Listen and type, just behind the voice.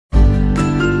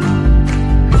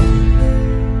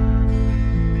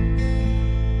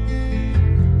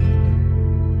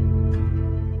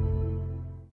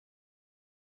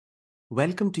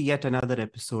Welcome to yet another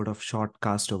episode of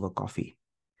Shortcast Over Coffee.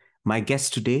 My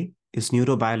guest today is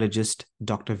neurobiologist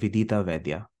Dr. Vidita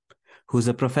Vaidya, who is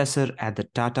a professor at the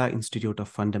Tata Institute of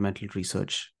Fundamental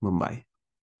Research, Mumbai.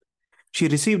 She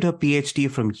received her PhD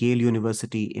from Yale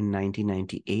University in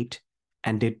 1998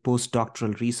 and did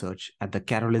postdoctoral research at the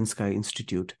Karolinska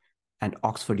Institute and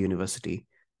Oxford University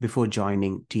before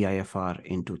joining TIFR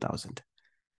in 2000.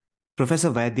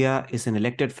 Professor Vaidya is an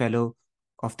elected fellow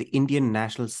of the Indian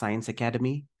National Science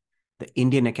Academy, the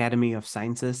Indian Academy of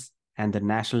Sciences, and the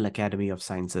National Academy of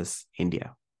Sciences,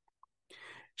 India.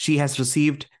 She has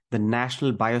received the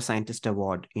National Bioscientist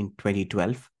Award in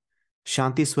 2012,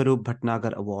 Shanti Swarup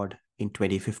Bhatnagar Award in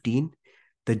 2015,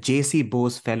 the J.C.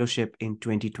 Bose Fellowship in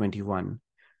 2021,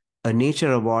 a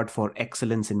Nature Award for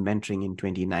Excellence in Mentoring in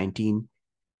 2019,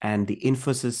 and the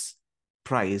Infosys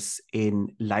Prize in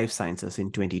Life Sciences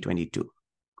in 2022.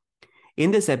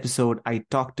 In this episode, I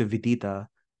talked to Vidita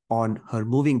on her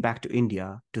moving back to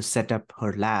India to set up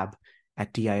her lab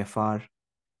at TIFR,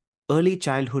 early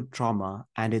childhood trauma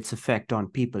and its effect on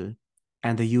people,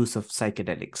 and the use of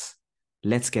psychedelics.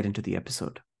 Let's get into the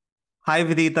episode. Hi,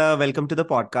 Vidita. Welcome to the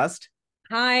podcast.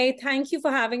 Hi, thank you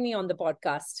for having me on the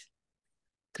podcast.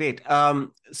 Great.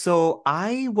 So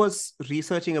I was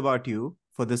researching about you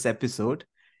for this episode,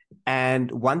 and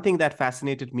one thing that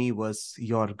fascinated me was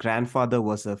your grandfather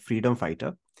was a freedom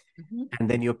fighter, and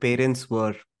then your parents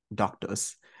were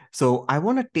doctors. So I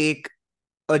want to take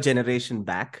a generation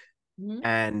back,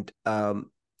 and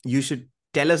you should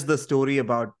tell us the story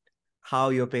about how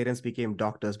your parents became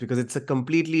doctors, because it's a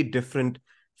completely different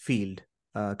field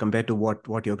compared to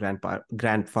what your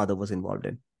grandfather was involved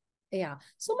in. Yeah.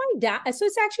 So my dad, so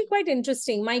it's actually quite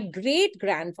interesting. My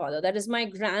great-grandfather, that is my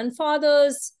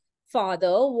grandfather's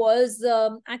father, was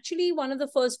actually one of the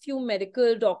first few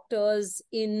medical doctors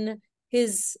in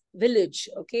his village.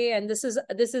 Okay. And this is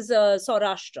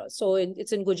Saurashtra. So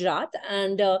it's in Gujarat.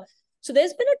 And so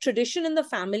there's been a tradition in the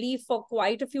family for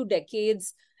quite a few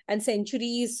decades and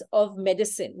centuries of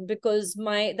medicine, because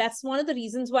that's one of the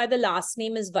reasons why the last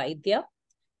name is Vaidya,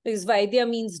 because Vaidya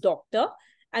means doctor.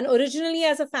 And originally,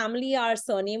 as a family, our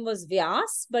surname was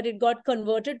Vyas, but it got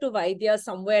converted to Vaidya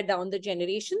somewhere down the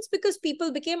generations because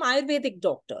people became Ayurvedic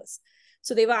doctors.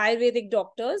 So they were Ayurvedic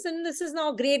doctors, and this is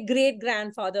now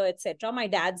great-great-grandfather, etc., my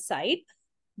dad's side.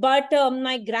 But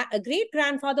my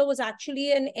great-grandfather was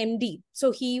actually an MD.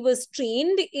 So he was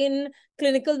trained in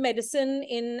clinical medicine,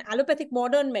 in allopathic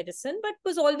modern medicine, but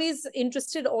was always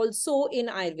interested also in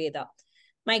Ayurveda.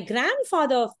 My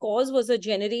grandfather, of course, was a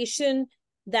generation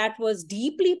that was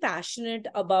deeply passionate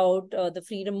about the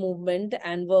freedom movement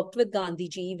and worked with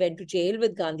Gandhiji, went to jail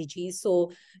with Gandhiji.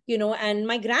 So, and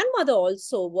my grandmother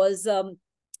also was, I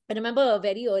remember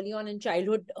very early on in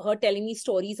childhood, her telling me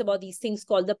stories about these things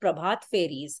called the Prabhat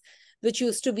fairies, which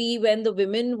used to be when the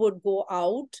women would go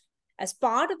out as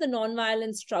part of the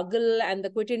non-violent struggle and the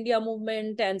Quit India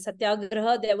movement and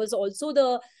Satyagraha. There was also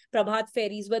the Prabhat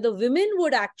fairies where the women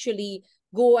would actually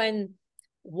go and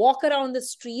walk around the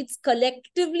streets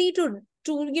collectively to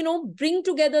bring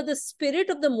together the spirit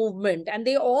of the movement. And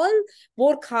they all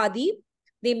wore khadi.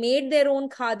 They made their own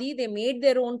khadi. They made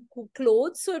their own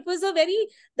clothes. So it was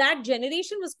that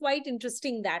generation was quite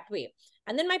interesting that way.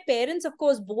 And then my parents, of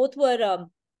course, both were,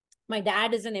 my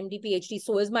dad is an MD PhD,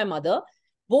 so is my mother,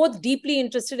 both deeply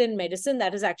interested in medicine.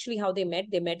 That is actually how they met.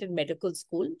 They met in medical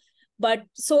school. But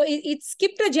so it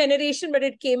skipped a generation, but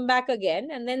it came back again.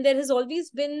 And then there has always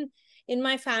been in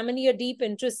my family a deep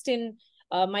interest in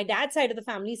my dad's side of the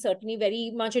family, certainly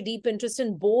very much a deep interest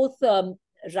in both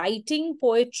writing,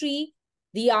 poetry,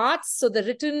 the arts, so the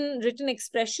written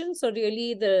expression. So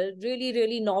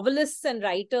really novelists and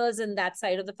writers in that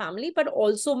side of the family, but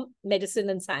also medicine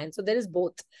and science. So there is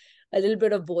both, a little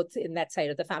bit of both in that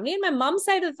side of the family. And my mom's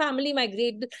side of the family,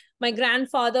 my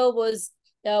grandfather was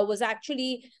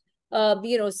actually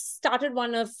started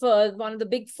one of the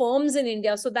big firms in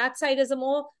India. So that side is a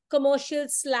more commercial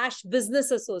 /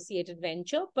 business associated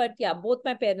venture. But yeah, both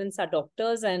my parents are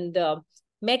doctors and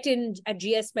met at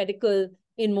GS Medical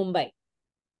in Mumbai.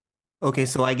 Okay,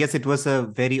 so I guess it was a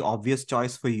very obvious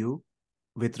choice for you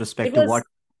with respect to what.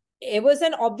 It was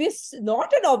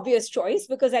not an obvious choice,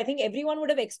 because I think everyone would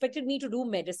have expected me to do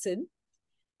medicine.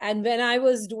 And when I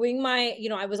was doing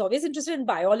I was always interested in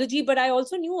biology, but I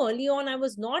also knew early on I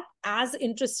was not as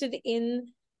interested in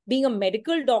being a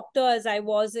medical doctor as I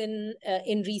was in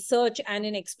research and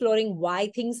in exploring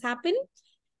why things happen.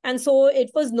 And so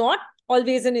it was not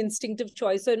always an instinctive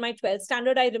choice. So in my 12th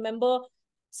standard, I remember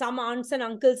some aunts and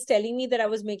uncles telling me that I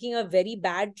was making a very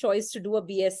bad choice to do a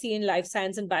BSc in life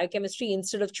science and biochemistry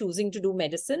instead of choosing to do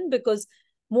medicine, because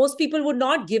most people would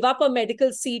not give up a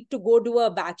medical seat to go do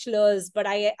a bachelor's, but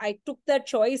I took that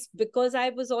choice because I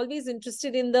was always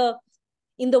interested in the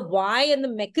why and the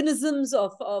mechanisms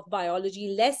of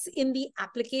biology, less in the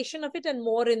application of it and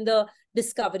more in the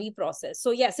discovery process.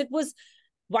 So yes, it was,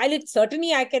 while it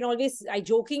certainly, I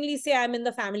jokingly say I'm in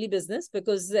the family business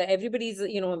because everybody's,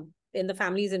 in the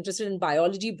family is interested in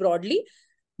biology broadly.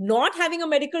 Not having a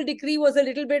medical degree was a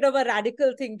little bit of a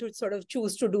radical thing to sort of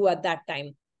choose to do at that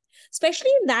time. Especially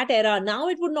in that era, now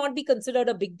it would not be considered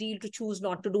a big deal to choose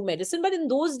not to do medicine. But in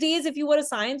those days, if you were a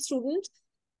science student,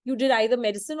 you did either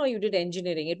medicine or you did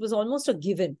engineering. It was almost a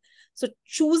given. So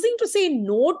choosing to say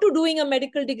no to doing a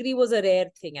medical degree was a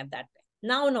rare thing at that time.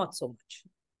 Now, not so much.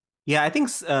 Yeah, I think,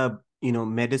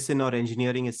 medicine or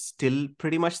engineering is still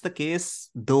pretty much the case,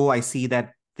 though I see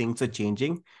that things are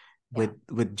changing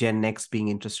with Gen X being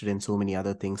interested in so many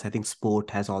other things. I think sport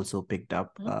has also picked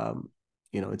up.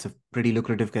 It's a pretty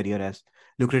lucrative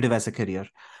as a career.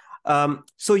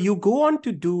 So you go on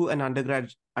to do an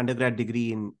undergrad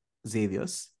degree in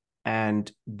Xavier's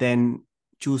and then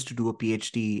choose to do a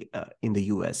PhD in the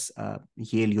US,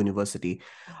 Yale University.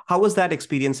 How was that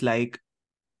experience like?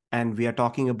 And we are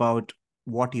talking about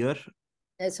what year?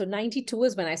 So 92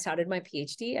 is when I started my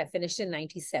PhD. I finished in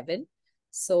 97.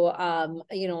 So,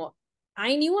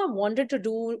 I knew I wanted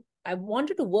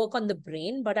to work on the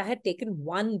brain, but I had taken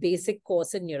one basic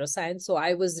course in neuroscience. So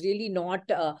I was really not,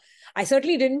 I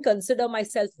certainly didn't consider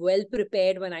myself well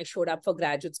prepared when I showed up for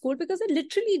graduate school because I'd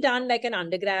literally done like an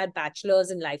undergrad,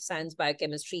 bachelor's in life science,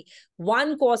 biochemistry,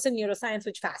 one course in neuroscience,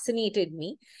 which fascinated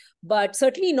me, but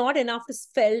certainly not enough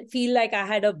to feel like I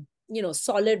had a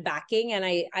solid backing. And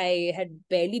I had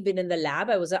barely been in the lab.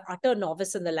 I was an utter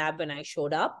novice in the lab when I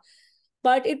showed up.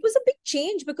 But it was a big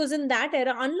change because in that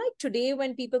era, unlike today,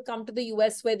 when people come to the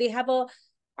US, where they have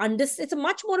it's a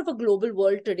much more of a global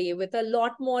world today with a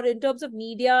lot more in terms of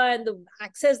media and the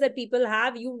access that people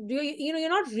have. You're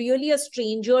not really a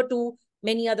stranger to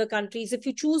many other countries. If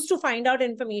you choose to find out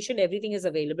information, everything is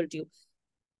available to you.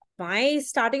 My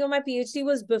starting of my PhD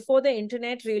was before the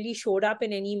internet really showed up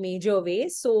in any major way.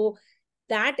 So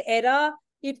that era,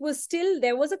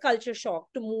 there was a culture shock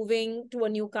to moving to a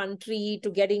new country,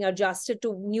 to getting adjusted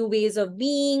to new ways of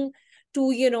being,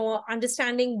 to,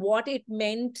 understanding what it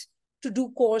meant to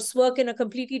do coursework in a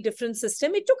completely different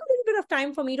system. It took a little bit of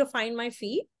time for me to find my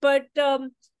feet, but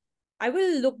I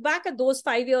will look back at those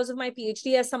 5 years of my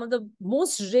PhD as some of the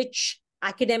most rich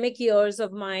academic years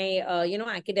of my,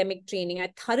 academic training.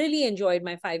 I thoroughly enjoyed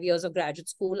my 5 years of graduate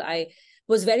school. I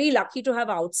was very lucky to have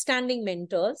outstanding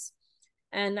mentors.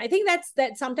 And I think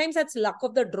sometimes that's luck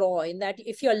of the draw, in that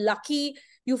if you're lucky,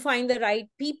 you find the right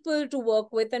people to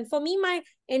work with. And for me, my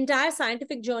entire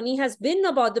scientific journey has been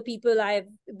about the people I've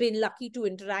been lucky to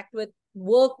interact with,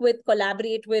 work with,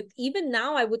 collaborate with. Even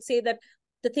now, I would say that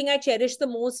the thing I cherish the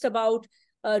most about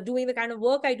doing the kind of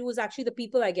work I do is actually the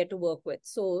people I get to work with.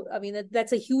 So, I mean,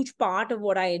 that's a huge part of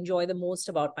what I enjoy the most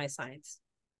about my science.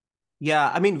 Yeah,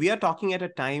 I mean, we are talking at a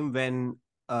time when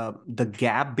the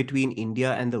gap between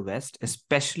India and the West,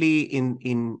 especially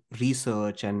in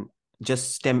research and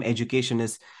just STEM education,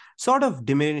 is sort of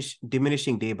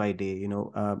diminishing day by day.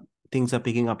 Things are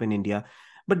picking up in India.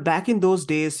 But back in those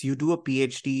days, you do a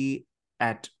PhD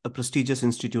at a prestigious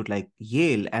institute like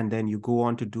Yale, and then you go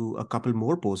on to do a couple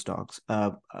more postdocs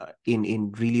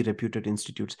in really reputed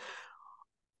institutes.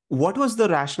 What was the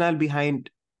rationale behind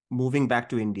moving back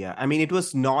to India? I mean, it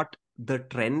was not the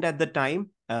trend at the time.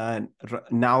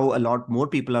 Now a lot more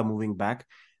people are moving back.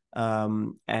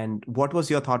 And what was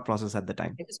your thought process at the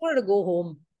time? I just wanted to go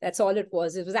home. That's all it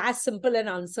was. It was as simple an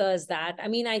answer as that. I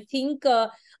mean, I think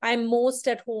I'm most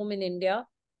at home in India.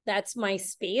 That's my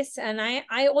space. And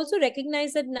I also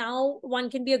recognize that now one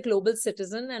can be a global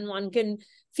citizen and one can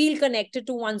feel connected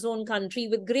to one's own country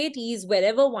with great ease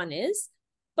wherever one is.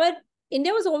 But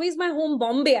India was always my home.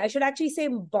 Bombay, I should actually say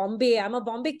Bombay. I'm a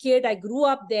Bombay kid. I grew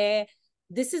up there.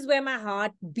 This is where my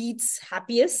heart beats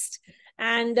happiest.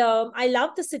 And I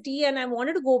loved the city and I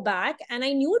wanted to go back. And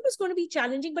I knew it was going to be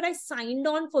challenging, but I signed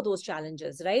on for those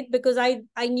challenges, right? Because I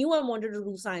knew I wanted to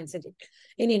do science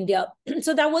in India.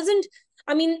 So that wasn't,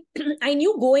 I mean, I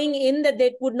knew going in that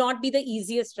would not be the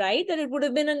easiest, right? That it would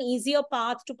have been an easier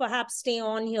path to perhaps stay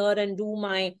on here and do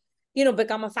my,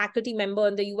 become a faculty member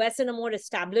in the US in a more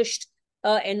established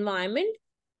environment.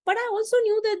 But I also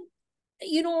knew that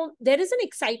there is an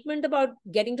excitement about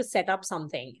getting to set up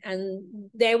something. And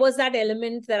there was that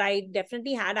element that I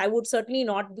definitely had. I would certainly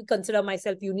not consider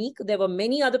myself unique. There were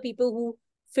many other people who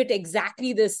fit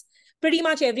exactly this pretty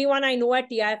much everyone I know at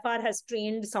TIFR has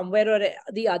trained somewhere or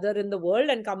the other in the world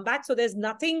and come back. So there's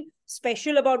nothing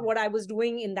special about what I was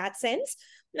doing in that sense.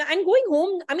 And going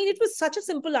home, I mean, it was such a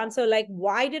simple answer. Like,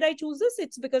 why did I choose this?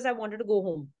 It's because I wanted to go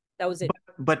home. That was it.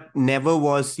 But never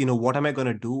was, what am I going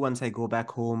to do once I go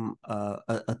back home,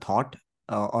 a thought?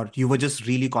 Or you were just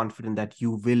really confident that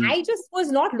you will. I just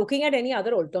was not looking at any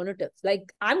other alternatives.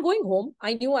 Like, I'm going home.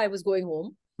 I knew I was going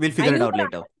home. We'll I figure it knew out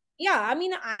that later. yeah, I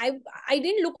mean, I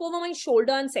didn't look over my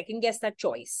shoulder and second guess that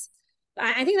choice.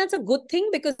 I think that's a good thing,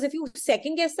 because if you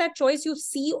second guess that choice, you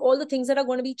see all the things that are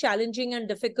going to be challenging and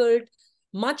difficult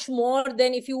much more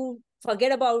than if you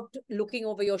forget about looking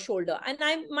over your shoulder. And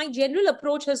my general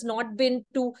approach has not been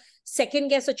to second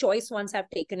guess a choice once I've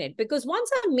taken it, because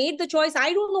once I've made the choice,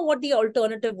 I don't know what the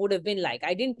alternative would have been like.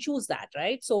 I didn't choose that,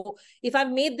 right? So if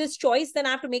I've made this choice, then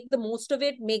I have to make the most of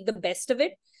it, make the best of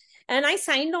it. And I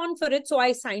signed on for it. So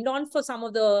I signed on for some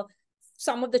of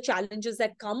the challenges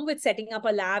that come with setting up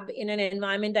a lab in an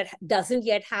environment that doesn't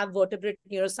yet have vertebrate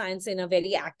neuroscience in a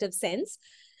very active sense.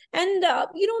 And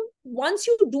once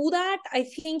you do that, I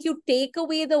think you take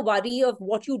away the worry of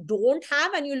what you don't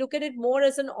have, and you look at it more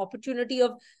as an opportunity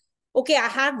of, okay, I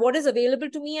have what is available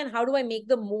to me, and how do I make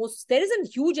the most? There is a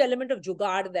huge element of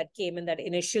jugaad that came in that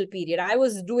initial period. I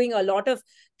was doing a lot of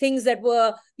things that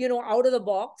were, out of the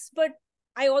box, but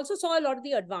I also saw a lot of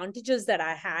the advantages that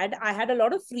I had. I had a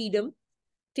lot of freedom.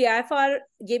 TIFR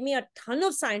gave me a ton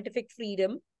of scientific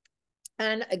freedom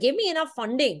and gave me enough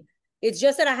funding. It's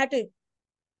just that I had to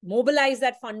mobilize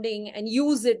that funding and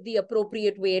use it the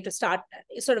appropriate way to start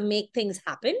sort of make things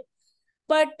happen.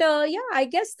 But yeah, I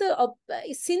guess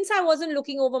since I wasn't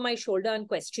looking over my shoulder and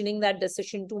questioning that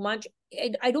decision too much,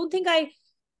 I don't think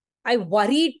I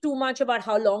worried too much about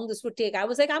how long this would take. I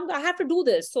was like, I have to do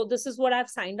this. So this is what I've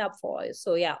signed up for.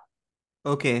 So yeah.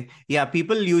 Okay. Yeah.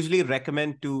 People usually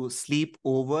recommend to sleep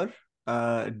over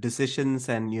decisions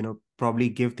and, probably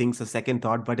give things a second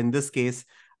thought. But in this case,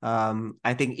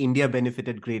 I think India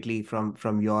benefited greatly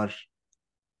from your,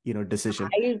 decision.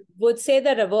 I would say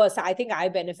the reverse. I think I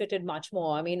benefited much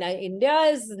more. I mean, India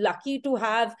is lucky to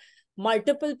have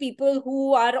multiple people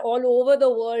who are all over the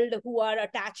world who are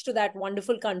attached to that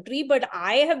wonderful country. But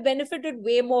I have benefited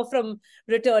way more from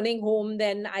returning home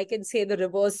than I can say the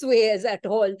reverse way is at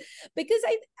all. Because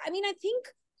I mean, I think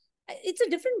it's a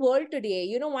different world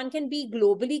today. One can be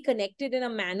globally connected in a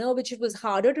manner which it was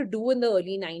harder to do in the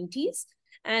early 90s.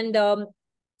 And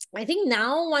I think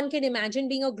now one can imagine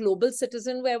being a global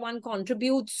citizen where one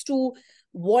contributes to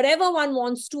whatever one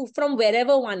wants to from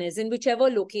wherever one is, in whichever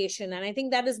location. And I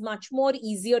think that is much more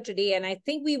easier today. And I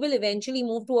think we will eventually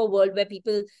move to a world where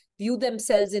people view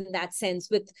themselves in that sense,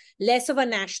 with less of a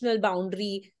national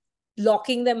boundary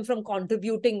blocking them from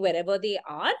contributing wherever they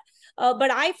are.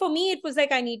 But for me, it was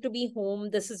like, I need to be home.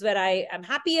 This is where I am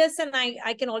happiest. And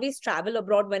I can always travel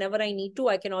abroad whenever I need to.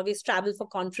 I can always travel for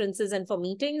conferences and for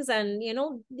meetings. And,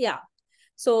 yeah.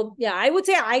 So, yeah, I would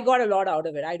say I got a lot out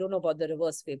of it. I don't know about the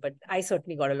reverse way, but I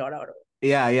certainly got a lot out of it.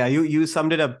 Yeah. Yeah. You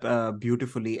summed it up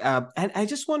beautifully. And I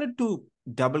just wanted to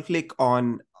double click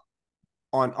on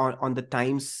the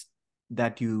times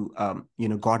that you,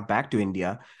 got back to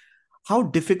India. How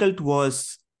difficult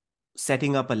was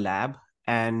setting up a lab?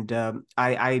 And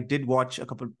I did watch a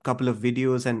couple of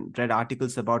videos and read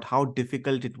articles about how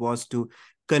difficult it was to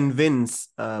convince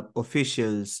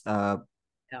officials, to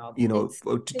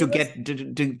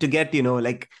get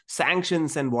like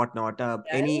sanctions and whatnot.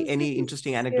 Any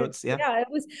interesting anecdotes? Yeah. Yeah, it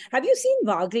was. Have you seen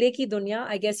Vagle Ki Dunya?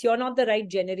 I guess you're not the right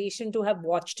generation to have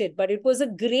watched it, but it was a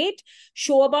great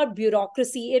show about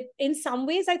bureaucracy. It, in some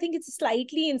ways, I think it's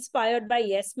slightly inspired by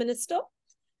Yes Minister.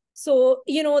 So,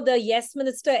 the Yes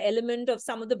Minister element of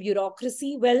some of the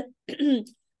bureaucracy, well,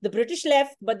 the British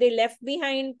left, but they left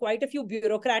behind quite a few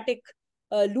bureaucratic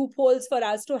loopholes for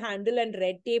us to handle and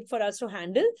red tape for us to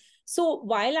handle. So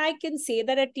while I can say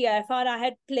that at TIFR, I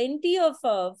had plenty of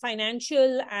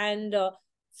financial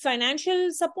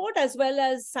support as well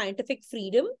as scientific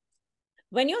freedom,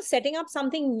 when you're setting up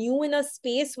something new in a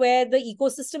space where the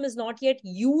ecosystem is not yet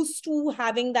used to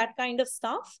having that kind of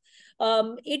stuff,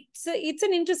 it's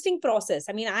an interesting process.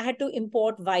 I mean, I had to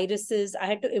import viruses. I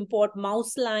had to import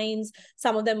mouse lines.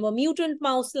 Some of them were mutant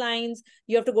mouse lines.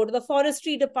 You have to go to the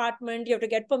forestry department. You have to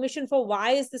get permission for,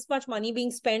 why is this much money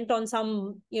being spent on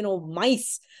some,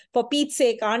 mice? For Pete's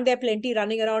sake, aren't there plenty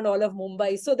running around all of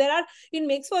Mumbai? So it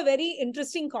makes for very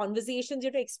interesting conversations. You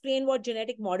have to explain what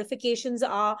genetic modifications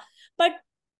are. But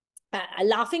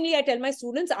laughingly, I tell my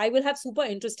students, I will have super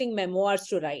interesting memoirs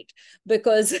to write,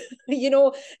 because,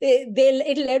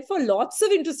 it led for lots of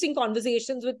interesting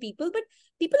conversations with people. But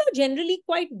people are generally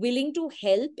quite willing to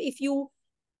help if you're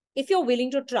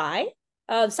willing to try.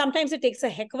 Sometimes it takes a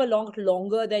heck of a lot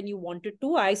longer than you wanted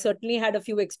to. I certainly had a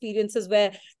few experiences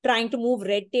where trying to move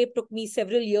red tape took me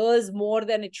several years more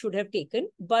than it should have taken.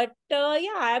 But yeah,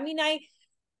 I mean, I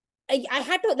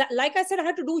had to, like I said, I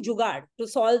had to do jugaad to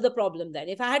solve the problem then.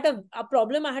 If I had a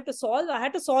problem I had to solve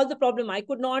the problem. I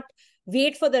could not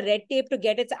wait for the red tape to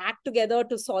get its act together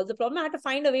to solve the problem. I had to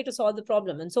find a way to solve the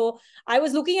problem. And so I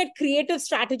was looking at creative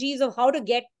strategies of how to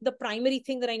get the primary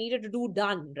thing that I needed to do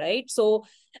done, right? So,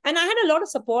 and I had a lot of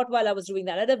support while I was doing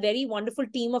that. I had a very wonderful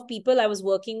team of people I was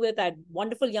working with. I had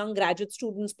wonderful young graduate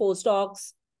students,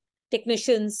 postdocs,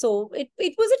 technicians. So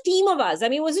it was a team of us. I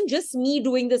mean, it wasn't just me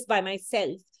doing this by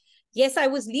myself. Yes, I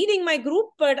was leading my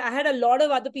group, but I had a lot of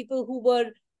other people who were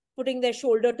putting their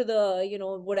shoulder to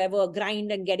the, whatever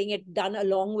grind and getting it done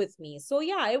along with me. So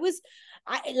yeah, I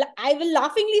will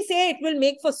laughingly say it will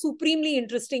make for supremely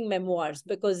interesting memoirs,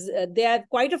 because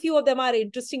quite a few of them are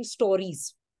interesting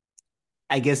stories.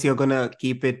 I guess you're going to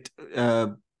keep it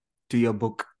to your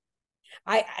book.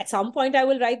 At some point I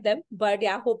will write them, but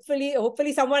yeah,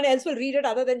 hopefully someone else will read it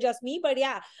other than just me. But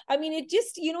yeah, I mean, it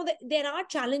just, there are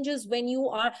challenges when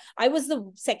I was the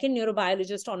second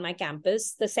neurobiologist on my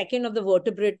campus, the second of the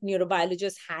vertebrate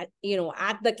neurobiologists had,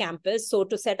 at the campus. So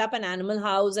to set up an animal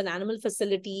house, an animal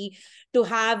facility, to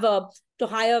have to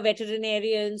hire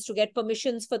veterinarians, to get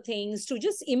permissions for things, to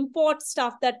just import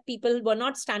stuff that people were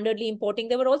not standardly importing.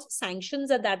 There were also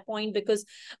sanctions at that point because,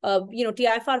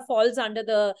 TIFR falls under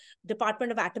the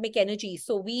Department of Atomic Energy.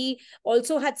 So we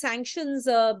also had sanctions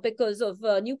because of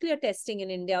nuclear testing in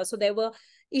India. So there were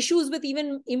issues with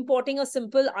even importing a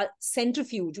simple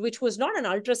centrifuge, which was not an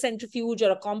ultra centrifuge or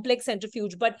a complex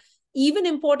centrifuge, but even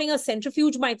importing a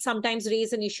centrifuge might sometimes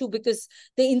raise an issue because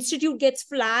the institute gets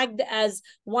flagged as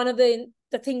one of the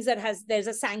things that there's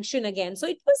a sanction again. So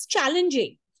it was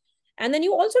challenging. And then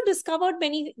you also discovered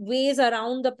many ways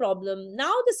around the problem.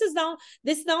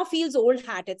 This now feels old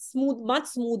hat. It's much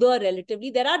smoother relatively.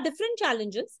 There are different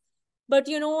challenges. But,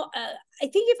 I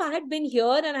think if I had been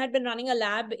here and I had been running a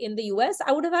lab in the US,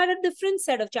 I would have had a different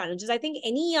set of challenges. I think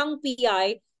any young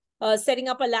PI setting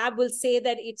up a lab will say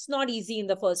that it's not easy in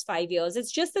the first 5 years.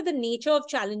 It's just that the nature of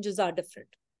challenges are different.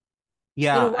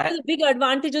 Yeah. One of the big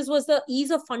advantages was the ease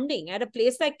of funding. At a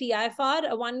place like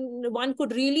TIFR, one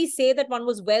could really say that one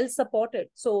was well supported.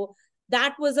 So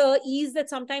that was a ease that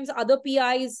sometimes other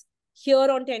PIs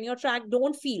here on tenure track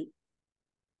don't feel.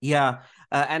 Yeah.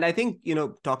 And I think,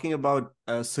 talking about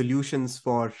solutions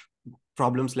for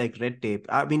problems like red tape,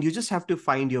 I mean, you just have to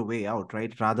find your way out,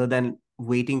 right? Rather than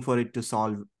waiting for it to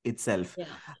solve itself. Yeah.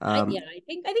 I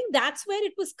think that's where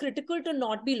it was critical to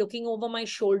not be looking over my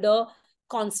shoulder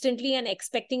constantly and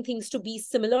expecting things to be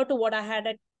similar to what I had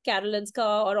at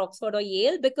Karolinska or Oxford or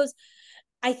Yale, because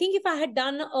I think if I had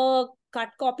done a cut,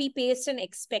 copy, paste and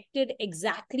expected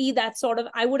exactly that sort of,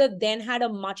 I would have then had a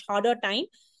much harder time.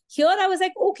 Here I was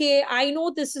like, okay, I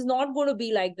know this is not going to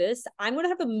be like this. I'm going to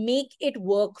have to make it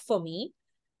work for me.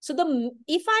 So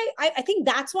I think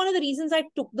that's one of the reasons I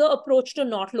took the approach to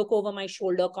not look over my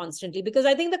shoulder constantly, because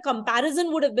I think the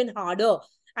comparison would have been harder.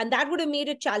 And that would have made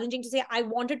it challenging to say, I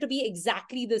want it to be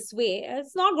exactly this way.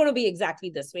 It's not going to be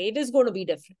exactly this way. It is going to be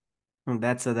different.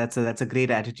 That's a great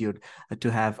attitude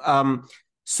to have.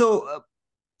 So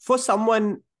for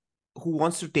someone who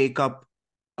wants to take up,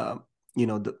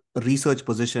 the research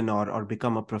position or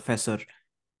become a professor,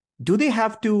 do they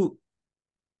have to,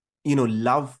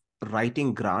 love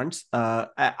writing grants?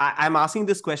 I'm asking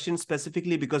this question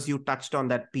specifically because you touched on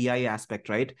that PI aspect,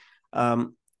 right?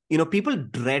 People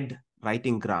dread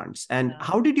writing grants. And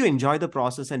how did you enjoy the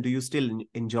process, and do you still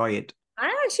enjoy it?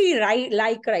 I actually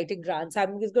like writing grants.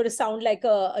 It's going to sound like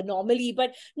a anomaly,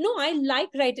 but no, I like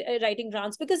writing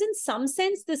grants because in some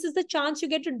sense, this is the chance you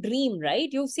get to dream, right?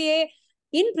 You say,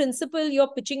 in principle,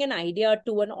 you're pitching an idea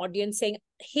to an audience saying,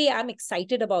 hey, I'm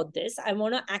excited about this. I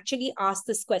want to actually ask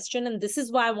this question, and this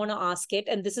is why I want to ask it,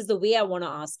 and this is the way I want to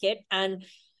ask it. And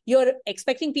you're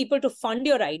expecting people to fund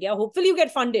your idea. Hopefully you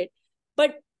get funded,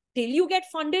 but till you get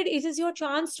funded, it is your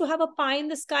chance to have a pie in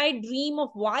the sky dream of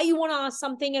why you want to ask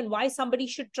something and why somebody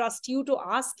should trust you to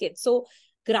ask it. So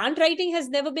grant writing has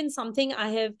never been something I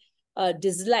have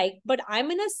disliked, but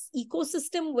I'm in an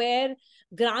ecosystem where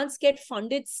grants get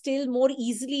funded still more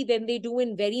easily than they do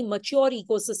in very mature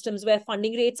ecosystems where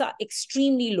funding rates are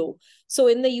extremely low. So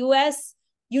in the US,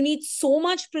 you need so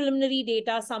much preliminary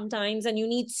data sometimes, and you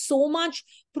need so much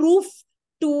proof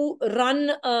to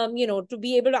run, to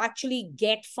be able to actually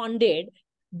get funded,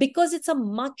 because it's a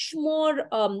much more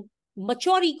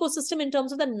mature ecosystem in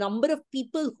terms of the number of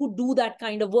people who do that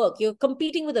kind of work. You're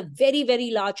competing with a very,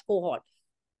 very large cohort.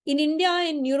 In India,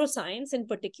 in neuroscience in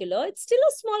particular, it's still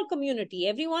a small community.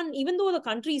 Everyone, even though the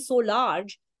country is so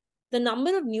large, the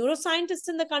number of neuroscientists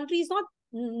in the country is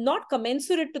not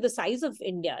commensurate to the size of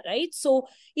India, right? So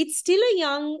it's still a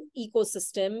young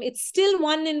ecosystem. It's still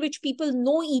one in which people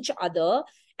know each other.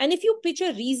 And if you pitch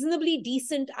a reasonably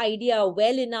decent idea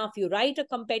well enough, you write a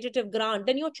competitive grant,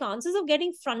 then your chances of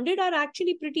getting funded are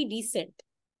actually pretty decent.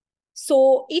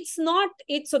 So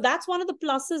so that's one of the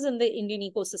pluses in the Indian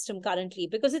ecosystem currently,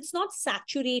 because it's not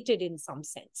saturated in some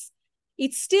sense.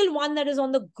 It's still one that is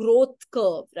on the growth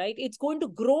curve, right? It's going to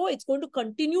grow, it's going to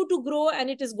continue to grow,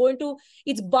 and it's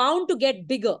bound to get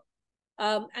bigger.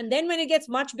 And then when it gets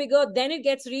much bigger, then it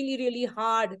gets really, really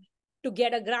hard to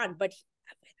get a grant. But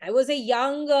I was a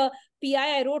young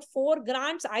PI. I wrote 4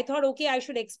 grants. I thought, okay,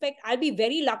 I'll be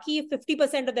very lucky if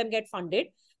 50% of them get funded.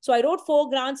 So I wrote 4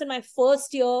 grants in my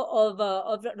first year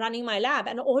of running my lab,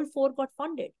 and all 4 got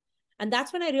funded. And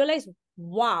that's when I realized,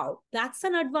 wow, that's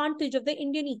an advantage of the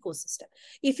Indian ecosystem.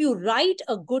 If you write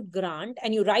a good grant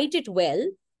and you write it well,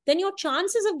 then your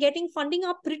chances of getting funding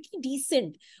are pretty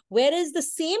decent. Whereas the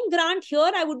same grant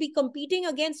here, I would be competing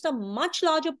against a much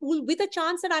larger pool with a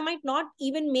chance that I might not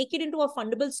even make it into a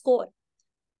fundable score.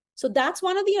 So that's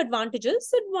one of the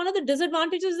advantages. And one of the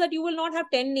disadvantages is that you will not have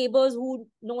 10 neighbors who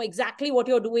know exactly what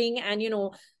you're doing and,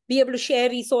 be able to share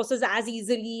resources as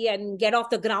easily and get off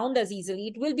the ground as easily.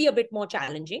 It will be a bit more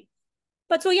challenging.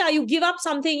 But so, yeah, you give up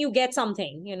something, you get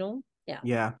something, Yeah.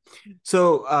 Yeah.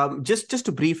 So just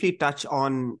to briefly touch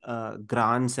on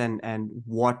grants and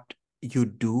what you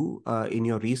do in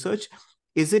your research,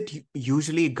 is it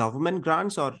usually government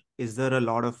grants, or is there a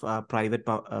lot of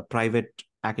private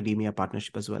academia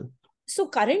partnership as well? So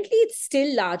currently it's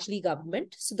still largely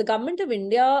government. So the government of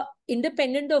India,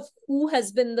 independent of who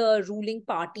has been the ruling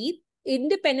party,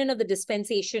 independent of the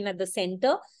dispensation at the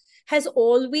center, has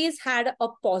always had a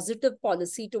positive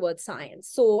policy towards science.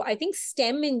 So I think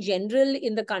STEM in general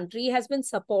in the country has been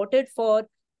supported for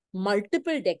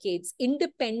multiple decades,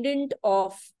 independent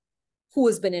of who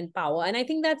has been in power. And I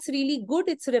think that's really good.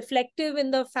 It's reflective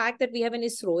in the fact that we have an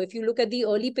ISRO. If you look at the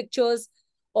early pictures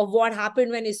of what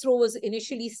happened when ISRO was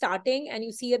initially starting, and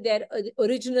you see their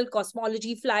original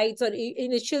cosmology flights or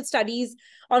initial studies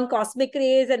on cosmic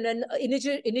rays, and then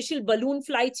initial balloon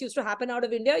flights used to happen out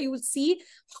of India, you will see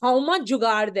how much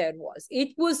jugaad there was.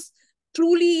 It was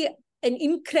truly an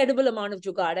incredible amount of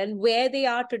jugaad. And where they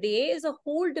are today is a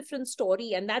whole different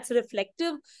story. And that's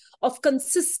reflective of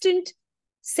consistent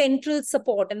central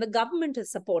support, and the government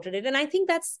has supported it. And I think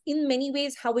that's in many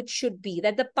ways how it should be,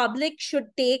 that the public should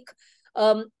take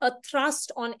a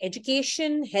thrust on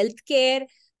education, healthcare.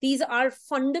 These are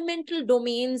fundamental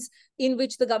domains in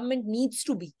which the government needs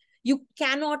to be. You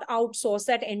cannot outsource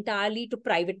that entirely to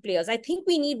private players. I think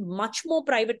we need much more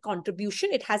private contribution.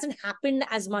 It hasn't happened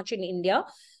as much in India.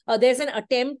 There's an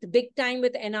attempt big time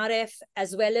with NRF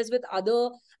as well as with other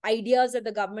ideas that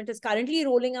the government is currently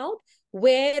rolling out,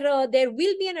 where there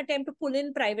will be an attempt to pull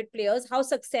in private players. How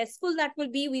successful that will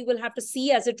be, we will have to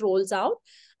see as it rolls out.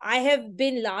 I have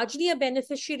been largely a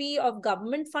beneficiary of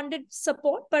government-funded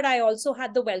support, but I also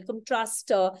had the Wellcome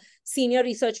Trust Senior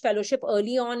Research Fellowship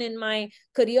early on in my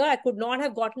career. I could not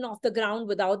have gotten off the ground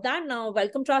without that. Now,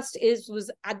 Wellcome Trust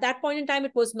was at that point in time,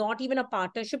 it was not even a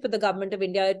partnership with the government of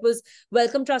India. It was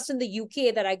Wellcome Trust in the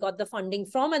UK that I got the funding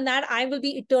from, and that I will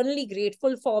be eternally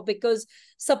grateful for, because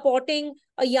supporting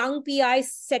a young PI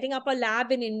setting up a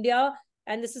lab in India,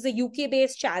 and this is a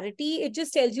UK-based charity, it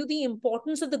just tells you the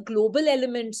importance of the global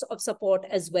elements of support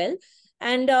as well.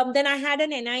 And then I had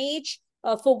an NIH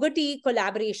Fogarty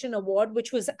Collaboration Award,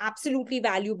 which was absolutely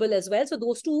valuable as well. So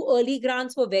those 2 early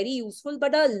grants were very useful,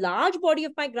 but a large body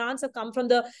of my grants have come from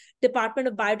the Department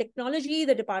of Biotechnology,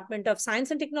 the Department of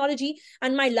Science and Technology,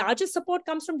 and my largest support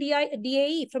comes from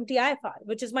DAE, from TIFR,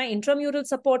 which is my intramural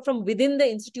support from within the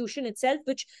institution itself,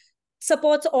 which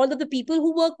supports all of the people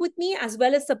who work with me as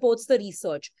well as supports the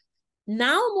research.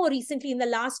 Now, more recently, in the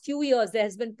last few years, there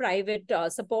has been private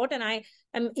support, and I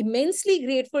am immensely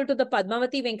grateful to the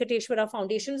Padmavati Venkateshwara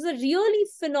Foundation. It's a really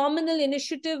phenomenal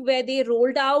initiative where they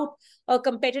rolled out a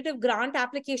competitive grant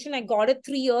application. I got it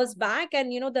 3 years back,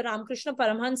 and the Ramakrishna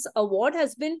Paramhans Award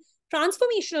has been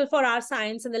transformational for our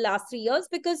science in the last 3 years,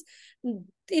 because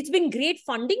it's been great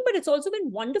funding, but it's also been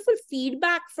wonderful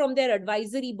feedback from their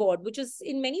advisory board, which has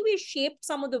in many ways shaped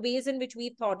some of the ways in which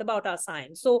we've thought about our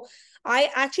science. So I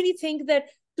actually think that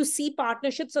to see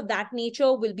partnerships of that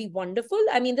nature will be wonderful.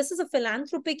 I mean, this is a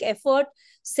philanthropic effort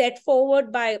set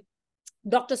forward by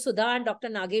Dr. Sudha and Dr.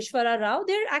 Nageshwara Rao.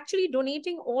 They're actually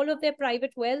donating all of their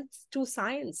private wealth to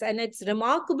science. And it's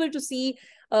remarkable to see,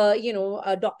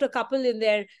 a doctor couple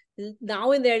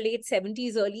now in their late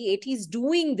 70s, early 80s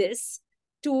doing this.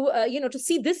 To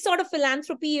see this sort of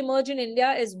philanthropy emerge in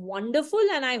India is wonderful.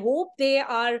 And I hope they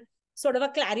are sort of a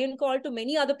clarion call to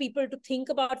many other people to think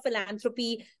about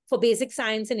philanthropy for basic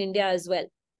science in India as well.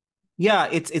 Yeah,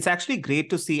 it's actually great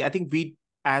to see. I think we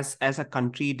as a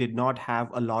country did not have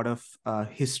a lot of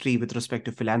history with respect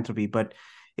to philanthropy, but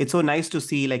it's so nice to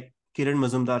see like Kiran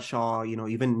Mazumdar Shaw,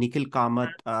 even Nikhil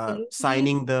Kamath Absolutely.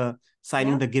 signing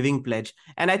Yeah. the giving pledge.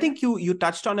 And I think you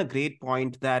touched on a great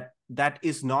point that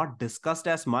is not discussed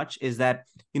as much, is that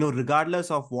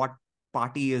regardless of what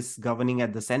party is governing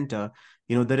at the center,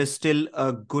 there is still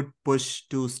a good push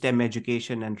to STEM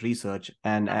education and research,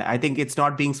 and I think it's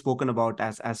not being spoken about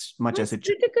as much No, as it's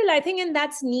it should. critical, I think, and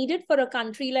that's needed for a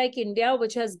country like India,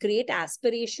 which has great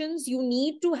aspirations. You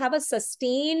need to have a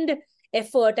sustained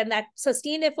effort, and that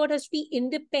sustained effort has to be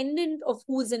independent of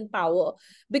who's in power,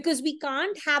 because we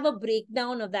can't have a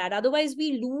breakdown of that. Otherwise,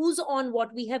 we lose on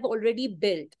what we have already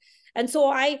built. And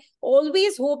so I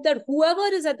always hope that whoever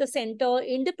is at the center,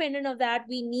 independent of that,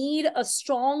 we need a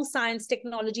strong science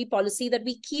technology policy that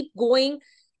we keep going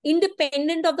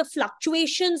independent of the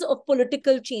fluctuations of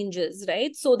political changes,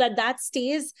 right? So that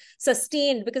stays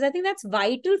sustained, because I think that's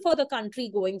vital for the country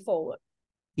going forward.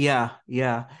 Yeah,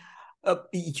 yeah.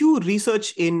 You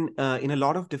research in a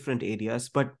lot of different areas,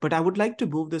 but I would like to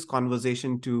move this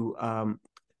conversation to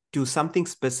something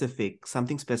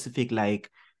specific like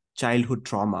childhood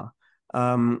trauma.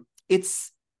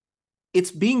 It's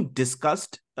being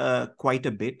discussed quite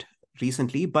a bit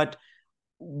recently, but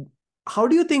how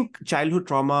do you think childhood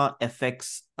trauma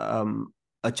affects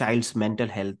a child's mental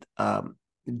health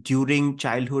during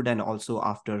childhood and also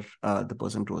after the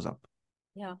person grows up?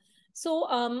 Yeah. So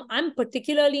I'm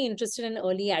particularly interested in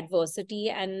early adversity,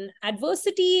 and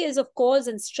adversity is, of course,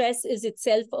 and stress is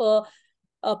itself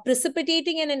a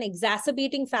precipitating and an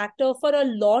exacerbating factor for a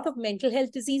lot of mental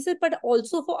health diseases, but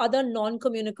also for other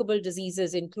non-communicable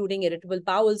diseases, including irritable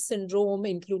bowel syndrome,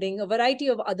 including a variety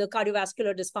of other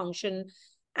cardiovascular dysfunction.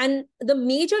 And the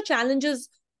major challenges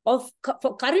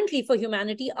currently for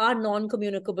humanity are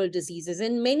non-communicable diseases.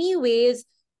 In many ways,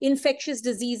 infectious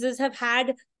diseases have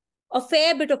had a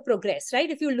fair bit of progress, right?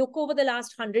 If you look over the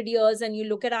last 100 years and you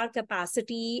look at our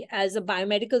capacity as a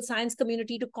biomedical science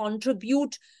community to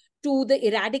contribute to the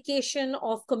eradication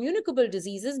of communicable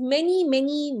diseases, many,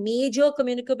 many major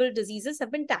communicable diseases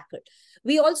have been tackled.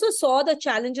 We also saw the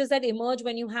challenges that emerge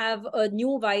when you have a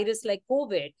new virus like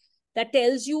COVID that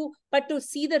tells you, but to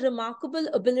see the remarkable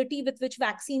ability with which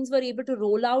vaccines were able to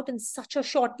roll out in such a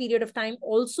short period of time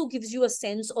also gives you a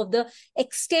sense of the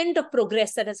extent of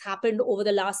progress that has happened over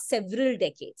the last several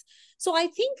decades. So I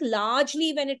think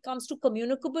largely when it comes to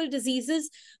communicable diseases,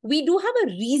 we do have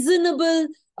a reasonable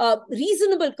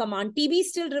command. TB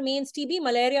still remains TB,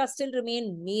 malaria still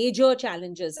remain major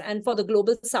challenges, and for the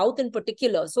global south in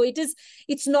particular. So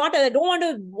it's not, I don't want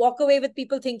to walk away with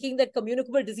people thinking that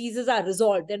communicable diseases are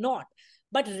resolved. They're not.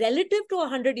 But relative to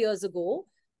 100 years ago,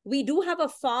 we do have a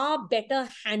far better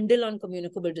handle on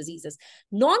communicable diseases.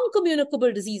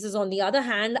 Non-communicable diseases, on the other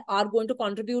hand, are going to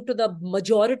contribute to the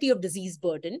majority of disease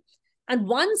burden. And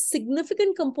one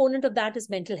significant component of that is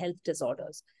mental health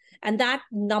disorders. And that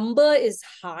number is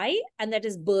high and that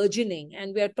is burgeoning.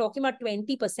 And we are talking about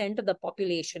 20% of the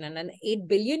population, and an 8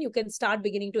 billion, you can start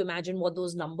beginning to imagine what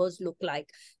those numbers look like.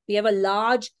 We have a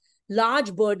large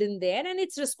burden there, and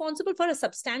it's responsible for a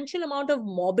substantial amount of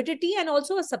morbidity and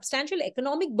also a substantial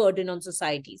economic burden on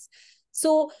societies.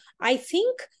 So I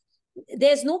think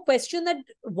there's no question that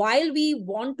while we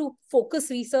want to focus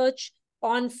research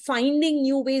on finding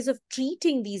new ways of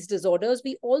treating these disorders,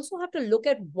 we also have to look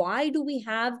at why do we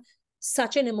have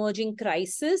such an emerging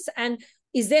crisis, and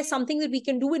is there something that we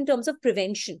can do in terms of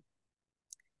prevention?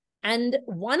 And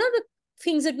one of the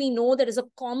things that we know that is a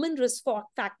common risk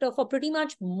factor for pretty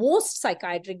much most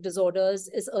psychiatric disorders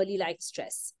is early life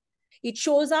stress. It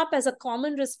shows up as a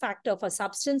common risk factor for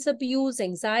substance abuse,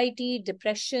 anxiety,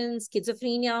 depression,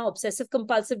 schizophrenia, obsessive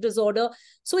compulsive disorder.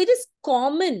 So it is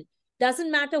common.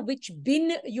 Doesn't matter which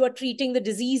bin you are treating the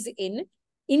disease in,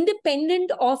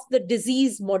 independent of the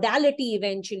disease modality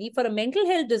eventually, for a mental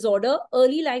health disorder,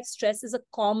 early life stress is a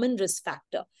common risk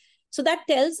factor. So that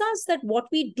tells us that what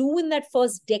we do in that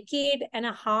first decade and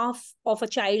a half of a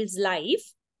child's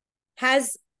life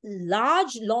has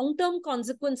large long-term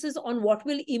consequences on what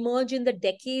will emerge in the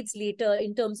decades later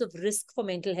in terms of risk for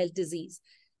mental health disease.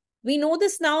 We know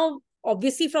this now,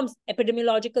 obviously, from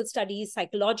epidemiological studies,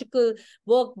 psychological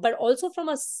work, but also from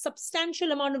a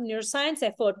substantial amount of neuroscience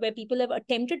effort where people have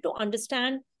attempted to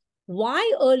understand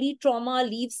why early trauma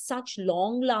leaves such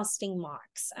long-lasting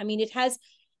marks. I mean,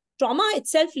 trauma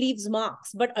itself leaves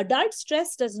marks, but adult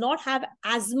stress does not have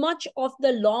as much of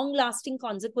the long-lasting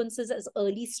consequences as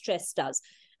early stress does.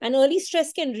 And early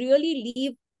stress can really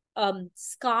leave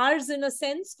scars in a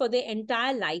sense for their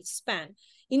entire lifespan,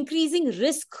 increasing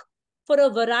risk for a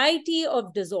variety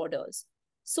of disorders.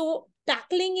 So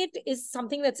tackling it is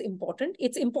something that's important.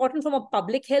 It's important from a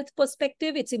public health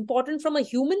perspective. It's important from a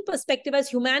human perspective as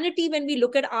humanity. When we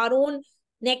look at our own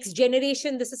next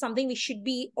generation, this is something we should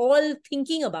be all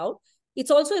thinking about.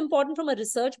 It's also important from a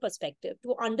research perspective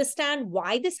to understand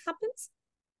why this happens.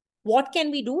 What can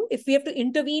we do? If we have to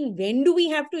intervene, when do we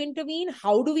have to intervene?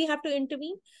 How do we have to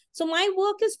intervene? So my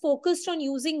work is focused on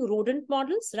using rodent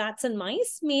models, rats and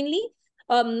mice mainly.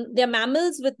 They're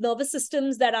mammals with nervous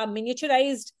systems that are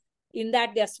miniaturized in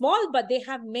that they're small, but they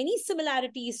have many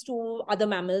similarities to other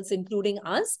mammals, including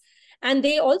us. And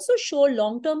they also show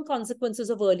long-term consequences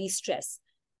of early stress.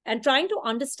 And trying to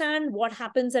understand what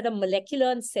happens at a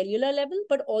molecular and cellular level,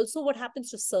 but also what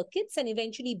happens to circuits and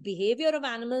eventually behavior of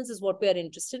animals is what we are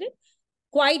interested in.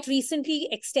 Quite recently,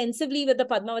 extensively with the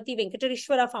Padmavati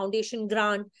Venkatarishwara Foundation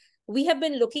grant, we have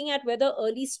been looking at whether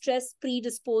early stress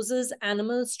predisposes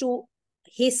animals to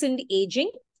hastened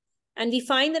aging. And we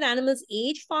find that animals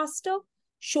age faster,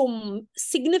 show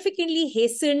significantly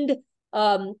hastened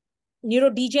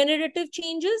neurodegenerative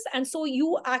changes. And so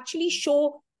you actually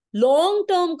show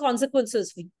long-term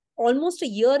consequences. Almost a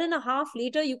year and a half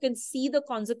later, you can see the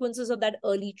consequences of that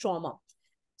early trauma.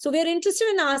 So we're interested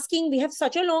in asking, we have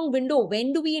such a long window.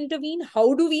 When do we intervene?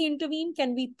 How do we intervene?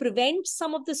 Can we prevent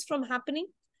some of this from happening?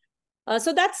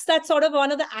 So that's sort of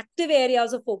one of the active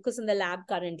areas of focus in the lab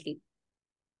currently.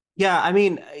 Yeah, I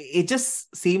mean, it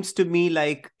just seems to me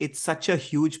like it's such a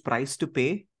huge price to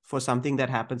pay for something that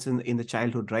happens in the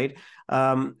childhood, right?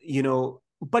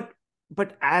 But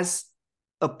as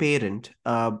a parent,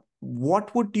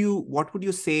 what would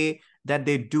you say that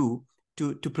they do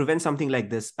to prevent something like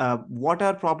this? What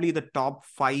are probably the top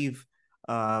 5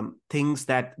 things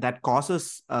that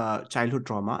causes childhood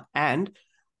trauma, and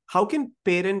how can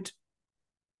parent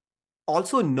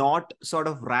also not sort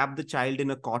of wrap the child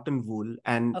in a cotton wool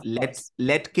and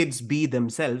let kids be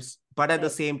themselves, but at the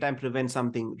same time prevent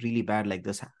something really bad like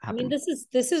this happening? I mean,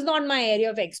 this is not my area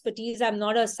of expertise. I'm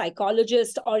not a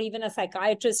psychologist or even a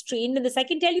psychiatrist trained in this. I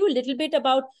can tell you a little bit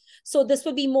about, so this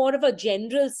would be more of a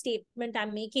general statement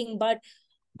I'm making, but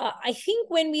I think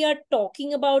when we are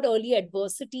talking about early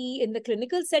adversity in the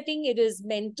clinical setting, it is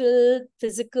mental,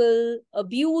 physical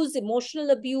abuse,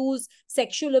 emotional abuse,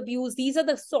 sexual abuse. These are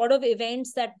the sort of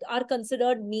events that are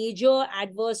considered major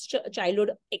adverse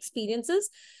childhood experiences.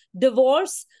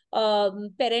 Divorce,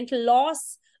 parental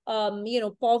loss,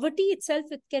 poverty itself,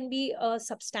 it can be a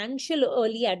substantial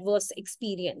early adverse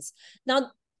experience.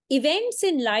 Now, events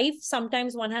in life,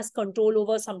 sometimes one has control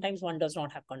over, sometimes one does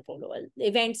not have control over.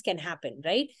 Events can happen,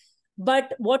 right?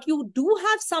 But what you do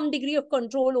have some degree of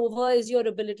control over is your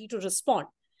ability to respond.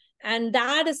 And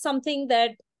that is something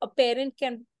that a parent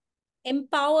can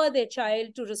empower their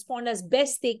child to respond as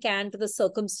best they can to the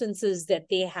circumstances that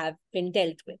they have been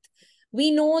dealt with.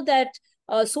 We know that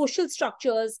social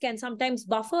structures can sometimes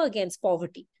buffer against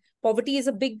poverty. Poverty is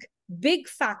a big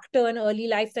factor in early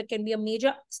life that can be a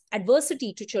major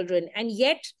adversity to children. And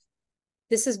yet,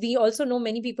 we also know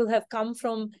many people have come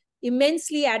from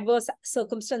immensely adverse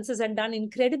circumstances and done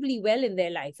incredibly well in their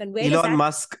life. And where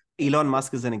Elon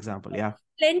Musk is an example, yeah.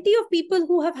 Plenty of people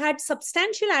who have had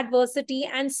substantial adversity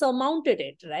and surmounted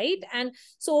it, right? And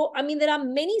so, I mean, there are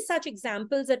many such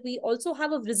examples that we also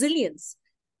have of resilience.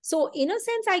 So in a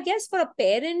sense, I guess for a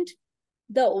parent,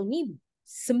 the only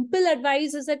simple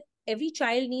advice is that every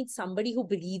child needs somebody who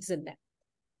believes in them,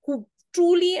 who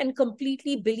truly and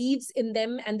completely believes in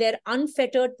them and their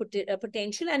unfettered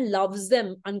potential and loves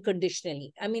them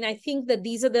unconditionally. I mean, I think that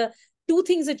these are the 2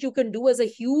 things that you can do as a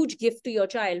huge gift to your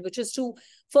child, which is to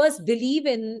first believe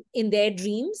in their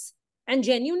dreams and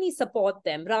genuinely support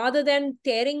them rather than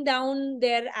tearing down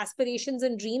their aspirations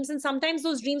and dreams. And sometimes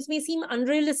those dreams may seem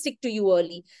unrealistic to you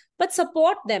early, but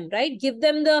support them, right? Give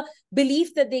them the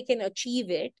belief that they can achieve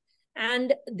it.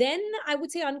 And then I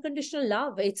would say unconditional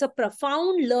love. It's a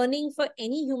profound learning for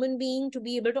any human being to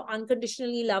be able to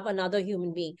unconditionally love another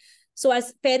human being. So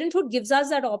as parenthood gives us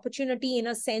that opportunity in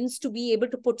a sense to be able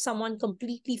to put someone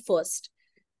completely first.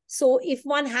 So if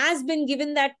one has been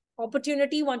given that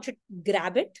opportunity, one should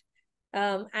grab it.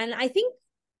 And I think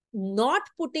not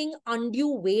putting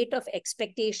undue weight of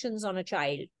expectations on a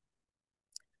child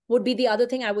would be the other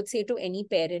thing I would say to any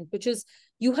parent, which is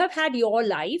you have had your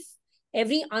life.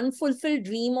 Every unfulfilled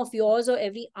dream of yours or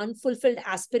every unfulfilled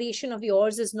aspiration of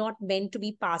yours is not meant to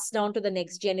be passed down to the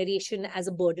next generation as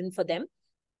a burden for them.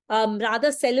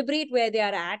 Rather celebrate where they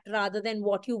are at rather than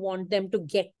what you want them to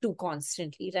get to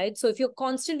constantly, right? So if you're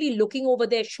constantly looking over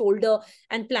their shoulder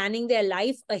and planning their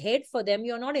life ahead for them,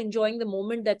 you're not enjoying the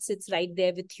moment that sits right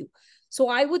there with you. So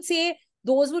I would say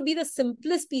those would be the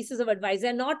simplest pieces of advice.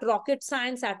 They're not rocket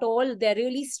science at all. They're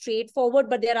really straightforward,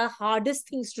 but there are hardest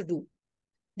things to do.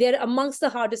 They're amongst the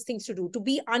hardest things to do. To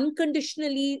be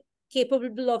unconditionally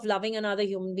capable of loving another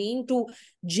human being, to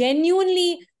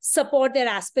genuinely support their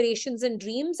aspirations and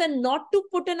dreams, and not to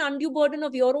put an undue burden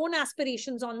of your own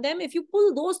aspirations on them. If you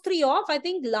pull those three off, I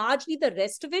think largely the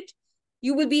rest of it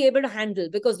you will be able to handle,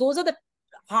 because those are the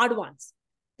hard ones.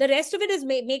 The rest of it is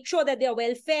make sure that they are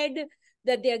well fed,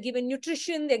 that they are given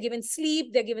nutrition, they're given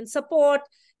sleep, they're given support,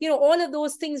 all of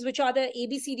those things which are the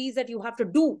ABCDs that you have to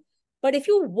do. But if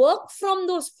you work from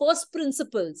those first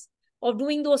principles of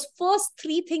doing those first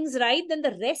three things right, then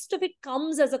the rest of it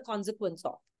comes as a consequence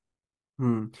of.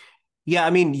 Yeah, I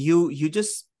mean, you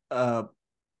just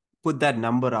put that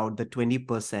number out, the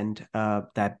 20%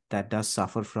 that does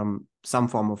suffer from some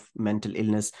form of mental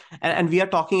illness. And we are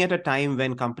talking at a time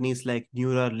when companies like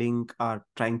Neuralink are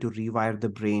trying to rewire the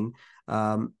brain.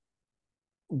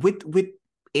 With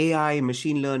AI,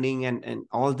 machine learning, and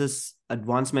all this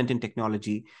advancement in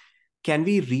technology, can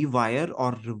we rewire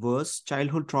or reverse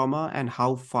childhood trauma, and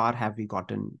how far have we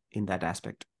gotten in that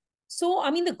aspect? So,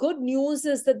 I mean, the good news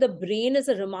is that the brain is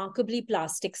a remarkably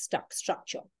plastic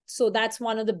structure. So that's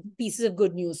one of the pieces of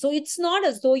good news. So it's not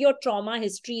as though your trauma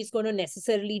history is going to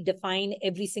necessarily define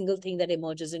every single thing that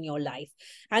emerges in your life.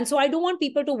 And so I don't want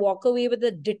people to walk away with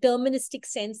a deterministic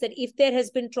sense that if there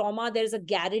has been trauma, there's a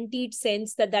guaranteed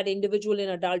sense that that individual in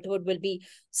adulthood will be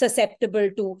susceptible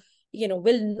to,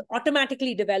 will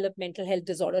automatically develop mental health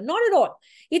disorder. Not at all.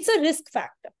 It's a risk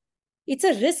factor. It's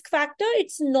a risk factor.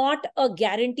 It's not a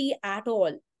guarantee at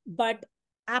all. But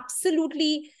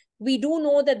absolutely, we do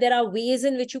know that there are ways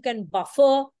in which you can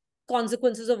buffer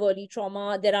consequences of early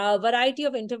trauma. There are a variety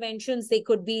of interventions. They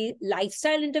could be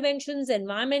lifestyle interventions,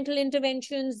 environmental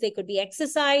interventions. They could be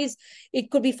exercise.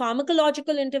 It could be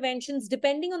pharmacological interventions.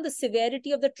 Depending on the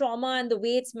severity of the trauma and the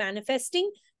way it's manifesting,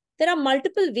 there are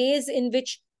multiple ways in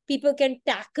which people can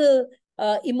tackle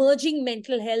emerging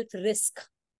mental health risk,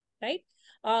 right?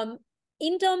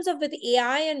 In terms of with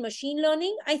AI and machine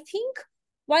learning, I think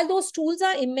while those tools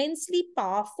are immensely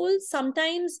powerful,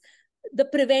 sometimes the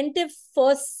preventive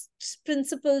first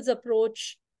principles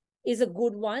approach is a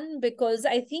good one, because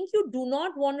I think you do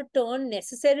not want to turn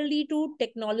necessarily to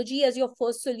technology as your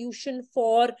first solution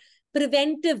for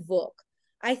preventive work.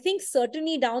 I think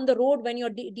certainly down the road, when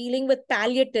you're dealing with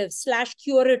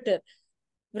palliative/curative,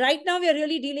 right now we are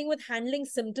really dealing with handling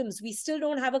symptoms. We still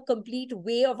don't have a complete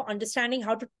way of understanding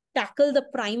how to tackle the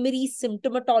primary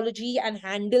symptomatology and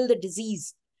handle the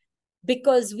disease,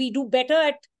 because we do better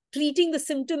at treating the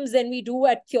symptoms than we do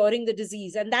at curing the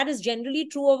disease. And that is generally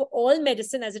true of all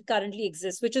medicine as it currently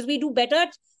exists, which is we do better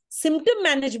at symptom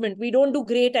management. We don't do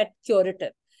great at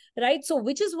curative, right? So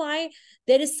which is why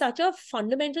there is such a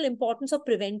fundamental importance of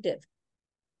preventive.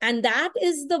 And that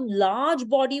is the large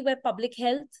body where public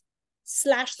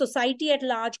health/society at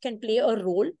large can play a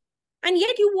role. And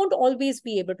yet you won't always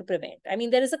be able to prevent. I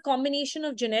mean, there is a combination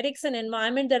of genetics and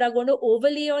environment that are going to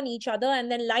overlay on each other,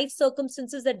 and then life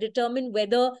circumstances that determine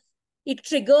whether it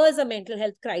triggers a mental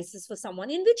health crisis for someone,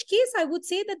 in which case I would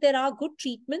say that there are good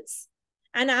treatments,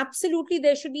 and absolutely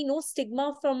there should be no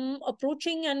stigma from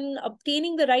approaching and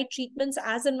obtaining the right treatments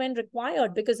as and when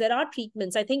required, because there are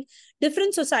treatments. I think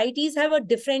different societies have a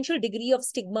differential degree of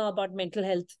stigma about mental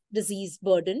health disease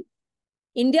burden.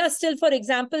 India still, for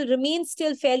example, remains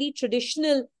still fairly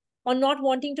traditional on not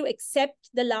wanting to accept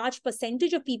the large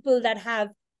percentage of people that have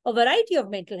a variety of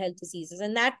mental health diseases.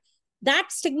 And that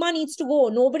stigma needs to go.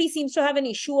 Nobody seems to have an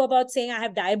issue about saying I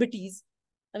have diabetes.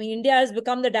 I mean, India has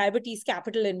become the diabetes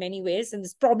capital in many ways, and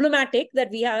it's problematic that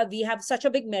we have such a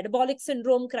big metabolic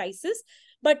syndrome crisis.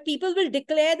 But people will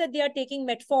declare that they are taking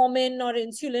metformin or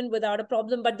insulin without a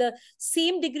problem. But the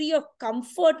same degree of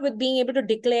comfort with being able to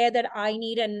declare that I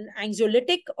need an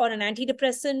anxiolytic or an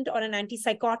antidepressant or an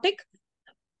antipsychotic,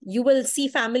 you will see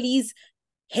families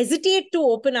hesitate to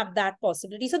open up that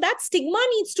possibility. So that stigma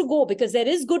needs to go, because there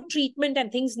is good treatment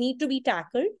and things need to be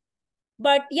tackled.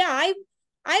 But yeah,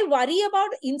 I worry about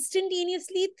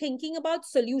instantaneously thinking about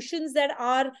solutions that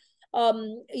are, I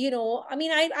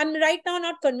mean, I'm right now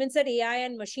not convinced that AI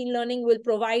and machine learning will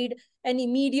provide an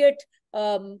immediate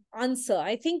answer.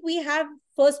 I think we have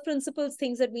first principles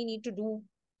things that we need to do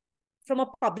from a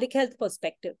public health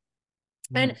perspective.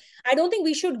 And I don't think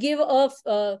we should give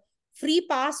a free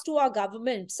pass to our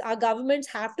governments. Our governments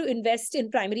have to invest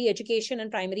in primary education and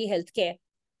primary healthcare.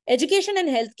 Education and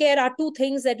healthcare are two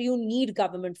things that you need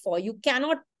government for. You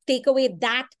cannot take away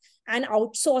that and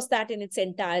outsource that in its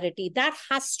entirety. That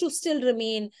has to still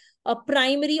remain a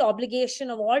primary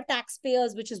obligation of all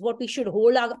taxpayers, which is what we should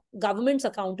hold our governments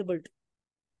accountable to.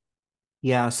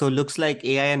 Yeah, so looks like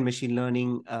AI and machine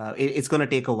learning, it's going to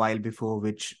take a while before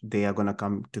which they are going to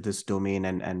come to this domain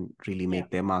and really Yeah.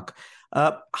 make their mark.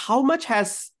 How much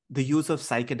has the use of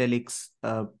psychedelics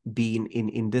been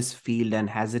in this field, and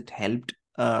has it helped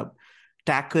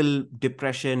tackle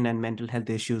depression and mental health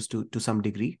issues to some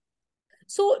degree?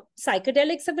 So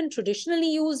psychedelics have been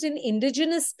traditionally used in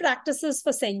indigenous practices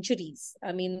for centuries.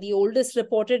 I mean, the oldest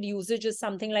reported usage is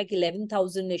something like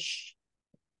 11,000-ish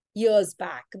years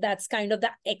back. That's kind of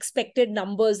the expected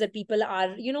numbers that people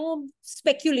are,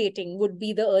 speculating would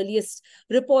be the earliest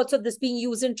reports of this being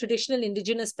used in traditional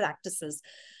indigenous practices.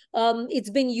 It's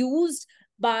been used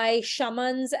by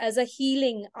shamans as a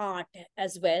healing art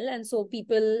as well. And so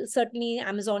people, certainly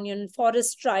Amazonian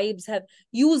forest tribes, have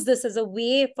used this as a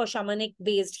way for shamanic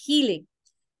based healing.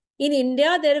 In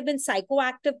India, there have been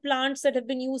psychoactive plants that have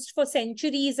been used for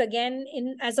centuries, again,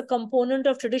 as a component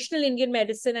of traditional Indian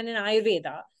medicine and in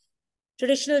Ayurveda.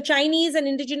 Traditional Chinese and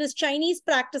indigenous Chinese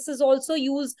practices also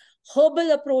use herbal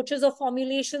approaches or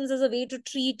formulations as a way to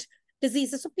treat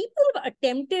diseases. So people have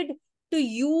attempted to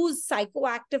use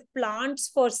psychoactive plants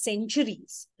for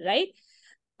centuries, right?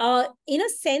 In a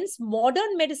sense,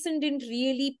 modern medicine didn't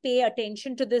really pay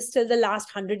attention to this till the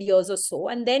last 100 years or so.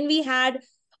 And then we had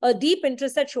a deep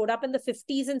interest that showed up in the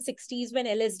 50s and 60s when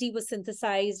LSD was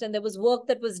synthesized, and there was work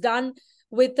that was done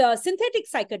with synthetic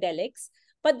psychedelics.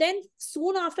 But then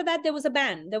soon after that, there was a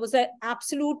ban. There was an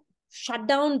absolute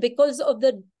shutdown because of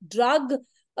the drug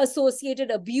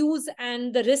associated abuse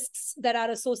and the risks that are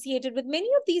associated with many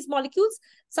of these molecules.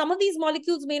 Some of these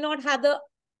molecules may not have the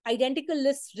identical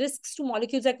risks to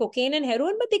molecules like cocaine and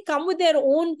heroin, but they come with their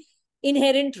own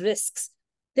inherent risks.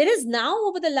 There has now,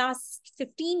 over the last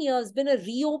 15 years, been a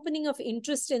reopening of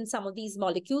interest in some of these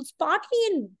molecules,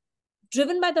 partly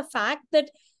driven by the fact that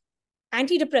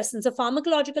antidepressants, the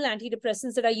pharmacological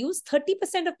antidepressants that are used,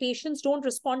 30% of patients don't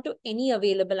respond to any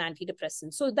available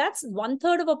antidepressants. So that's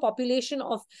 1/3 of a population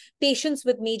of patients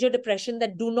with major depression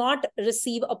that do not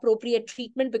receive appropriate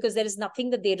treatment because there is nothing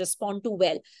that they respond to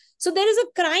well. So there is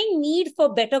a crying need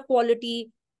for better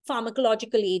quality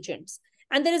pharmacological agents.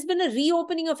 And there has been a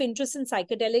reopening of interest in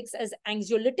psychedelics as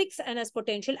anxiolytics and as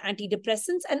potential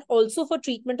antidepressants, and also for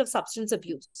treatment of substance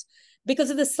abuse. Because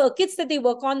of the circuits that they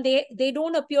work on, they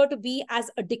don't appear to be as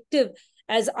addictive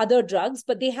as other drugs,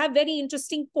 but they have very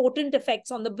interesting, potent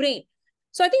effects on the brain.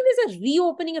 So I think there's a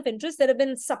reopening of interest. There have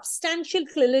been substantial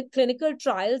clinical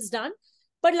trials done.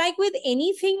 But like with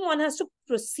anything, one has to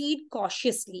proceed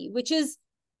cautiously, which is,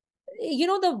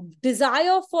 the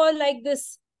desire for like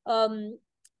this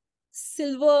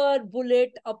silver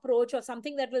bullet approach or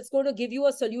something that was going to give you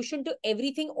a solution to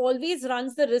everything always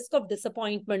runs the risk of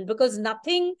disappointment, because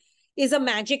nothing is a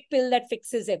magic pill that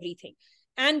fixes everything.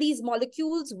 And these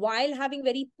molecules, while having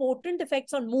very potent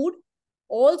effects on mood,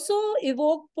 also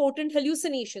evoke potent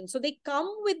hallucinations. So they come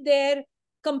with their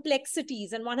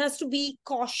complexities, and one has to be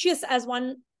cautious as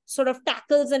one sort of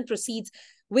tackles and proceeds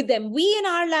with them. We in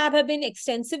our lab have been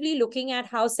extensively looking at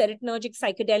how serotonergic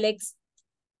psychedelics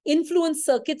influence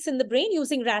circuits in the brain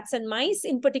using rats and mice,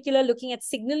 in particular looking at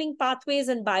signaling pathways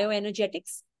and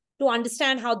bioenergetics to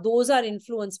understand how those are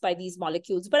influenced by these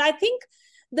molecules. But I think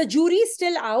the jury is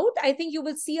still out. I think you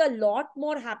will see a lot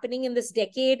more happening in this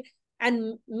decade,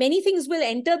 and many things will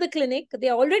enter the clinic.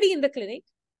 They're already in the clinic.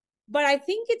 But I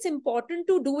think it's important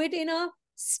to do it in a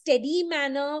steady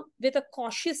manner with a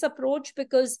cautious approach,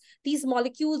 because these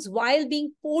molecules, while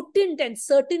being potent and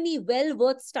certainly well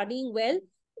worth studying well,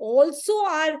 also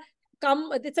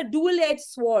it's a dual-edged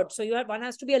sword. So one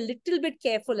has to be a little bit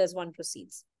careful as one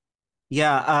proceeds.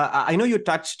 Yeah, I know you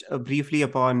touched briefly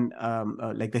upon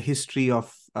like the history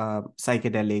of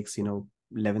psychedelics,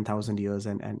 11,000 years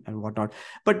and whatnot.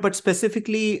 But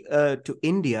specifically to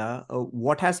India,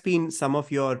 what has been some of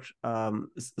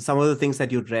the things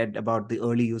that you read about the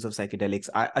early use of psychedelics?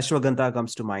 Ashwagandha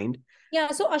comes to mind. Yeah,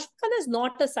 so ashwagandha is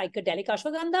not a psychedelic.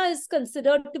 Ashwagandha is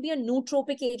considered to be a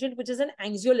nootropic agent, which is an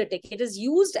anxiolytic. It is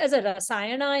used as a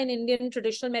rasayana in Indian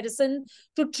traditional medicine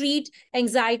to treat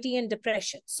anxiety and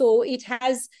depression. So it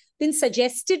has been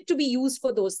suggested to be used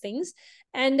for those things.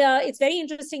 And it's very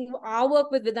interesting. Our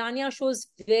work with Vidanya shows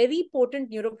very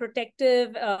potent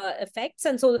neuroprotective effects.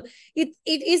 And so it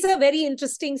is a very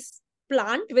interesting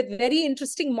plant with very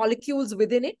interesting molecules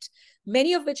within it,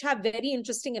 many of which have very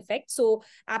interesting effects. So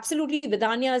absolutely,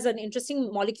 Vidanya is an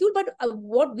interesting molecule. But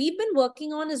what we've been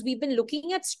working on is we've been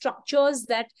looking at structures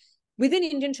that within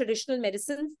Indian traditional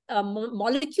medicine,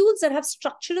 molecules that have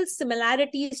structural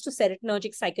similarities to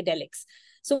serotonergic psychedelics.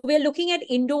 So we're looking at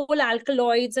indole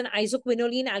alkaloids and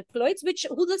isoquinoline alkaloids,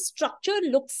 whose the structure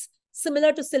looks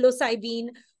similar to psilocybin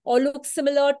or looks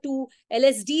similar to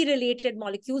LSD-related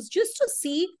molecules, just to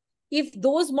see if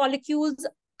those molecules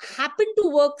happen to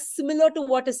work similar to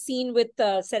what is seen with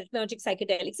serotonergic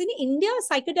psychedelics. In India,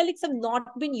 psychedelics have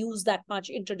not been used that much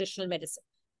in traditional medicine.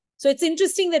 So it's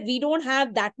interesting that we don't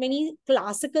have that many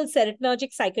classical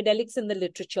serotonergic psychedelics in the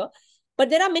literature, but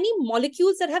there are many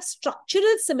molecules that have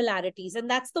structural similarities, and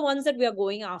that's the ones that we are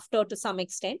going after to some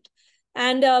extent.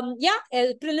 And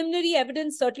preliminary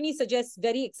evidence certainly suggests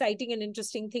very exciting and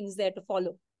interesting things there to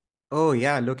follow. Oh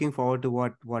yeah, looking forward to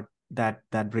what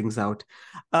that brings out.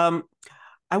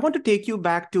 I want to take you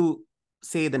back to,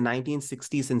 say, the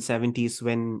 1960s and 70s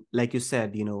when, like you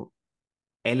said,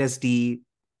 LSD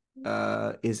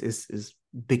is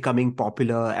becoming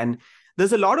popular, and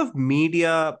there's a lot of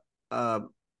media, I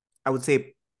would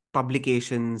say,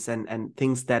 publications and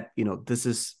things that this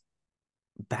is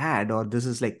bad, or this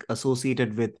is like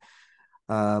associated with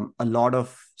a lot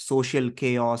of social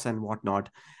chaos and whatnot.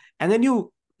 And then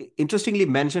you interestingly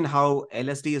mentioned how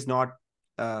LSD is not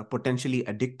potentially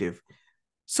addictive.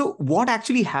 So what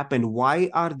actually happened? Why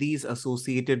are these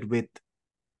associated with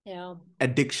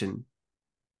addiction?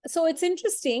 So it's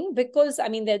interesting because, I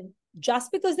mean,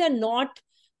 just because they're not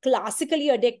classically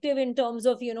addictive in terms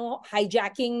of,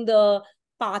 hijacking the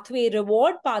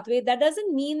reward pathway, that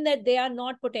doesn't mean that they are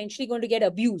not potentially going to get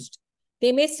abused.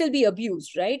 They may still be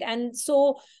abused, right? And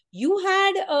so you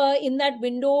had in that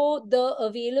window the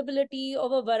availability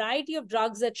of a variety of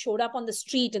drugs that showed up on the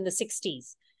street in the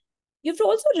 60s. You have to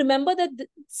also remember that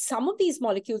some of these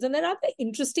molecules, and there are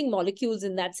interesting molecules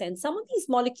in that sense, some of these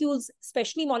molecules,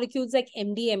 especially molecules like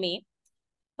MDMA,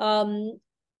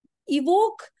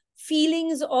 evoke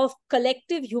feelings of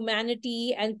collective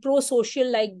humanity and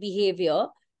pro-social-like behavior,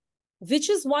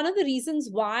 which is one of the reasons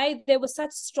why there was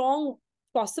such strong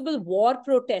possible war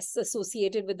protests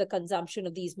associated with the consumption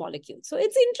of these molecules. So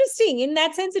it's interesting. In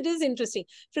that sense, it is interesting.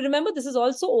 To remember, this is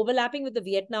also overlapping with the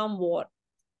Vietnam War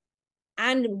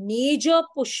and major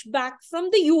pushback from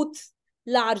the youth,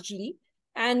 largely.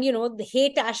 And, the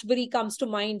Haight-Ashbury comes to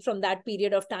mind from that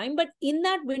period of time. But in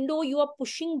that window, you are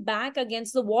pushing back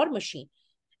against the war machine.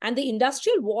 And the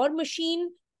industrial war machine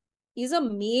is a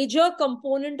major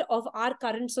component of our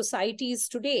current societies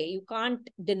today. You can't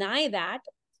deny that.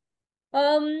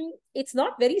 It's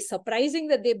not very surprising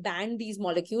that they banned these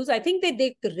molecules. I think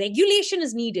that regulation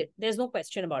is needed. There's no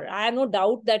question about it. I have no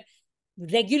doubt that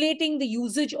regulating the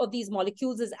usage of these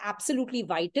molecules is absolutely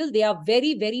vital. They are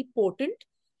very, very potent,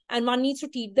 and one needs to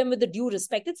treat them with the due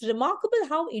respect. It's remarkable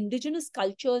how indigenous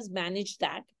cultures manage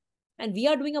that, and we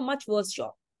are doing a much worse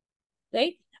job,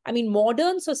 right? I mean,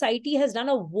 modern society has done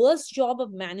a worse job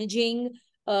of managing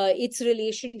its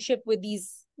relationship with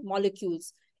these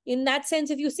molecules. In that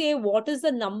sense, if you say, what is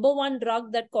the number one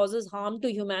drug that causes harm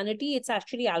to humanity? It's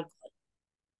actually alcohol.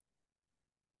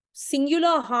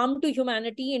 Singular harm to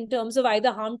humanity in terms of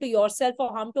either harm to yourself or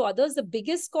harm to others, the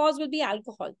biggest cause will be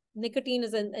alcohol. Nicotine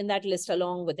is in that list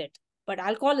along with it. But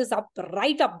alcohol is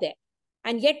right up there.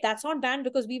 And yet that's not banned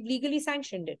because we've legally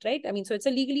sanctioned it, right? I mean, so it's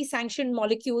a legally sanctioned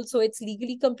molecule, so it's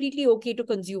legally completely okay to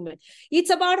consume it.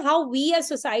 It's about how we as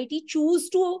society choose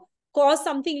to call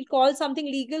something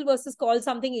legal versus call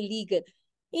something illegal.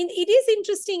 It is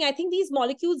interesting. I think these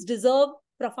molecules deserve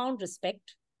profound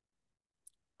respect.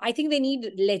 I think they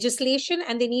need legislation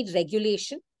and they need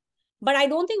regulation. But I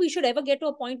don't think we should ever get to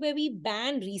a point where we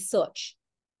ban research.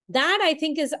 That, I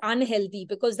think, is unhealthy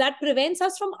because that prevents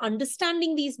us from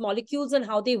understanding these molecules and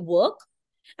how they work.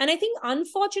 And I think,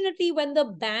 unfortunately, when the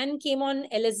ban came on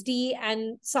LSD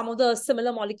and some of the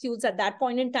similar molecules at that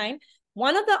point in time,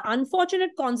 one of the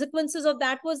unfortunate consequences of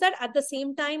that was that at the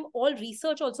same time, all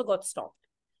research also got stopped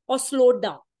or slowed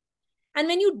down. And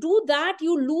when you do that,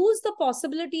 you lose the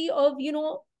possibility of,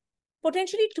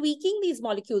 potentially tweaking these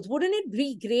molecules. Wouldn't it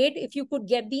be great if you could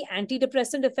get the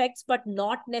antidepressant effects, but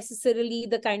not necessarily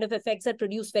the kind of effects that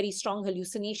produce very strong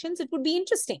hallucinations? It would be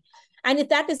interesting. And if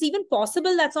that is even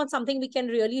possible, that's not something we can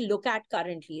really look at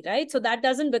currently, right? So that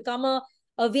doesn't become a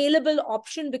available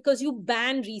option because you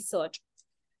ban research.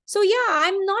 So yeah,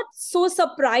 I'm not so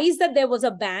surprised that there was a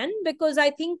ban because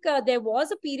I think there was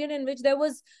a period in which there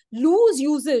was loose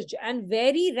usage and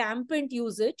very rampant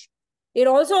usage. It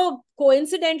also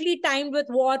coincidentally timed with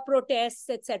war protests,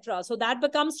 etc. So that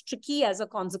becomes tricky as a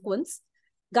consequence.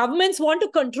 Governments want to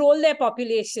control their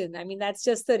population. I mean, that's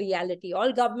just the reality.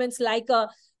 All governments like a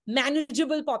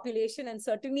manageable population, and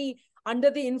certainly under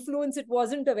the influence, it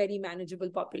wasn't a very manageable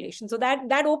population. So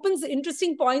that opens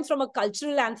interesting points from a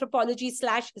cultural anthropology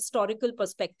 / historical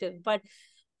perspective. But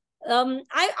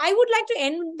I would like to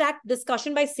end that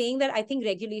discussion by saying that I think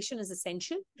regulation is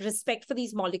essential. Respect for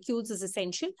these molecules is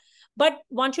essential. But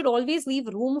one should always leave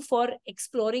room for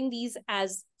exploring these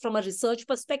as from a research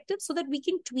perspective so that we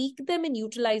can tweak them and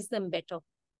utilize them better.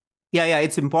 Yeah,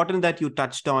 it's important that you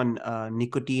touched on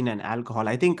nicotine and alcohol.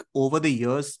 I think over the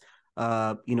years,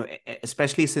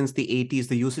 especially since the 80s,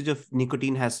 the usage of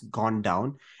nicotine has gone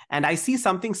down. And I see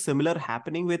something similar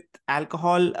happening with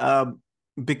alcohol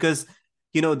because,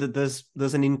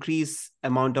 there's an increased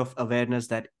amount of awareness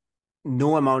that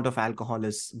no amount of alcohol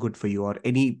is good for you, or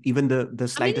even the I mean,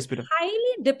 slightest it bit of. highly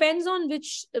depends on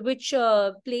which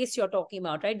place you're talking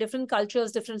about, right? Different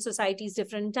cultures, different societies,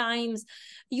 different times.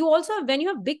 You also have, when you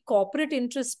have big corporate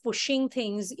interests pushing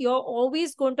things, you're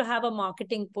always going to have a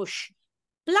marketing push.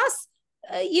 Plus,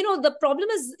 the problem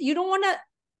is you don't want a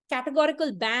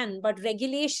categorical ban, but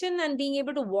regulation and being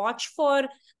able to watch for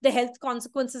the health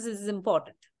consequences is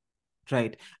important.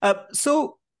 Right.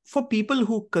 So for people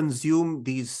who consume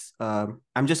these,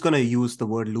 I'm just going to use the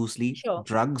word loosely, Sure.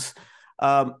 drugs,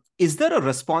 is there a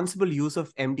responsible use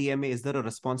of MDMA? Is there a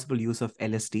responsible use of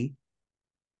LSD?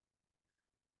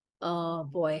 Oh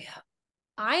boy.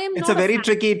 I am It's a not a very fan.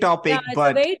 tricky Yeah, topic, it's a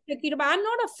but very tricky. But I'm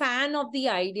not a fan of the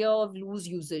idea of loose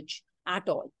usage at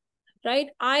all. Right.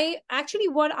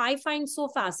 What I find so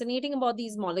fascinating about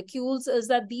these molecules is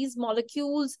that these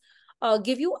molecules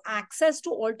give you access to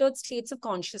altered states of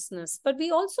consciousness. But we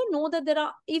also know that there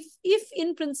are, if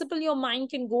in principle your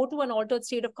mind can go to an altered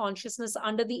state of consciousness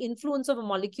under the influence of a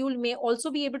molecule, may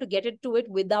also be able to get it to it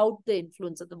without the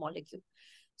influence of the molecule.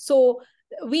 So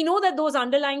we know that those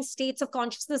underlying states of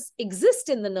consciousness exist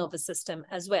in the nervous system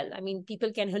as well. I mean,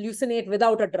 people can hallucinate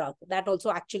without a drug. That also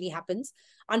actually happens.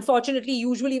 Unfortunately,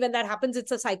 usually when that happens,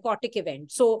 it's a psychotic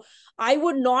event. So I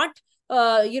would not,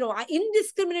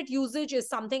 indiscriminate usage is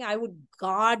something I would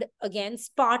guard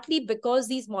against, partly because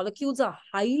these molecules are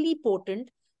highly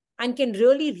potent and can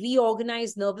really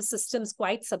reorganize nervous systems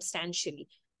quite substantially.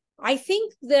 I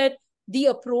think that the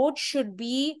approach should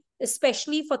be,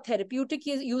 especially for therapeutic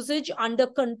usage, under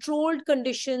controlled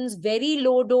conditions, very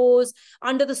low dose,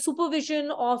 under the supervision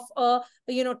of a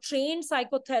trained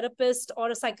psychotherapist or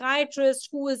a psychiatrist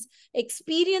who is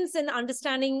experienced in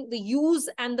understanding the use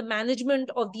and the management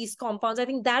of these compounds. I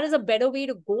think that is a better way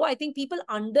to go. I think people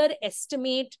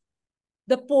underestimate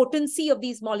the potency of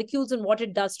these molecules and what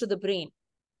it does to the brain.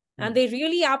 And they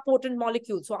really are potent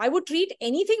molecules. So I would treat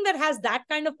anything that has that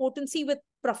kind of potency with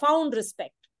profound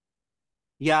respect.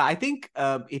 yeah, I think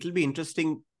it'll be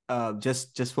interesting,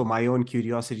 just for my own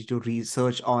curiosity, to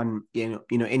research on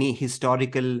any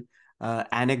historical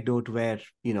anecdote where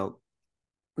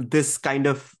this kind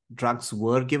of drugs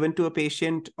were given to a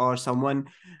patient or someone,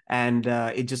 and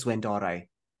it just went awry.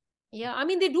 Yeah, I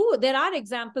mean, they do. There are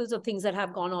examples of things that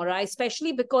have gone awry,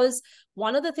 especially because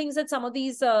one of the things that some of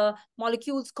these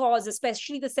molecules cause,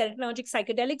 especially the serotonergic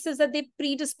psychedelics, is that they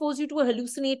predispose you to a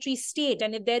hallucinatory state.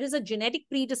 And if there is a genetic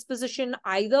predisposition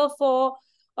either for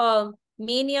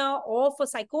mania or for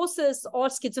psychosis or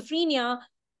schizophrenia,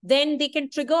 then they can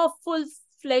trigger a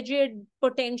full-fledged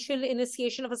potential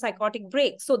initiation of a psychotic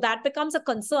break. So that becomes a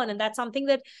concern. And that's something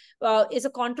that is a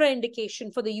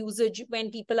contraindication for the usage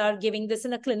when people are giving this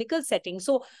in a clinical setting.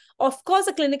 So, of course,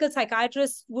 a clinical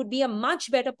psychiatrist would be a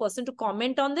much better person to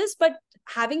comment on this. But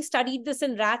having studied this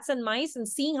in rats and mice and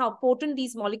seeing how potent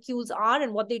these molecules are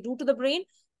and what they do to the brain,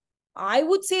 I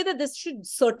would say that this should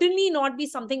certainly not be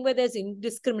something where there's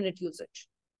indiscriminate usage.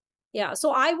 Yeah.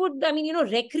 So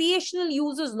recreational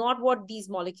use is not what these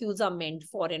molecules are meant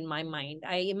for in my mind.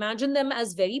 I imagine them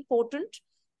as very potent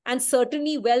and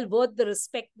certainly well worth the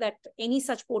respect that any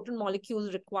such potent molecule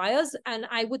requires. And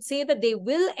I would say that they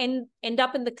will end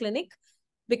up in the clinic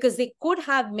because they could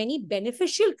have many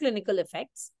beneficial clinical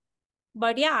effects.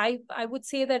 But yeah, I would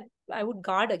say that I would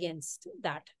guard against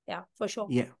that. Yeah, for sure.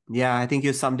 Yeah, I think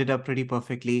you summed it up pretty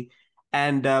perfectly.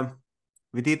 And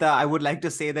Vidita, I would like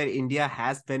to say that India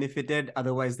has benefited.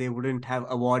 Otherwise, they wouldn't have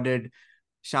awarded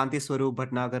Shanti Swarup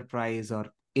Bhatnagar Prize or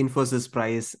Infosys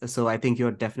Prize. So I think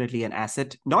you're definitely an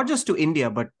asset, not just to India,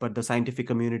 but the scientific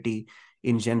community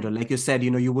in general. Like you said,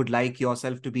 you would like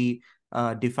yourself to be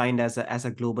defined as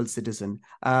a global citizen.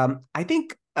 I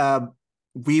think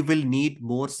we will need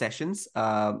more sessions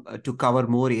to cover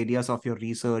more areas of your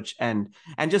research and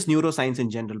just neuroscience in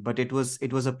general. But it was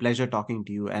a pleasure talking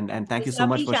to you, and thank you so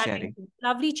much for sharing.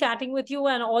 Lovely chatting with you,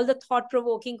 and all the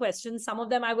thought-provoking questions. Some of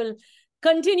them I will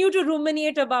continue to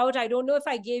ruminate about. I don't know if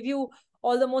I gave you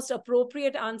all the most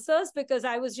appropriate answers because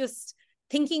I was just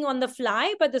thinking on the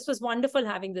fly, but this was wonderful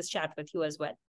having this chat with you as well.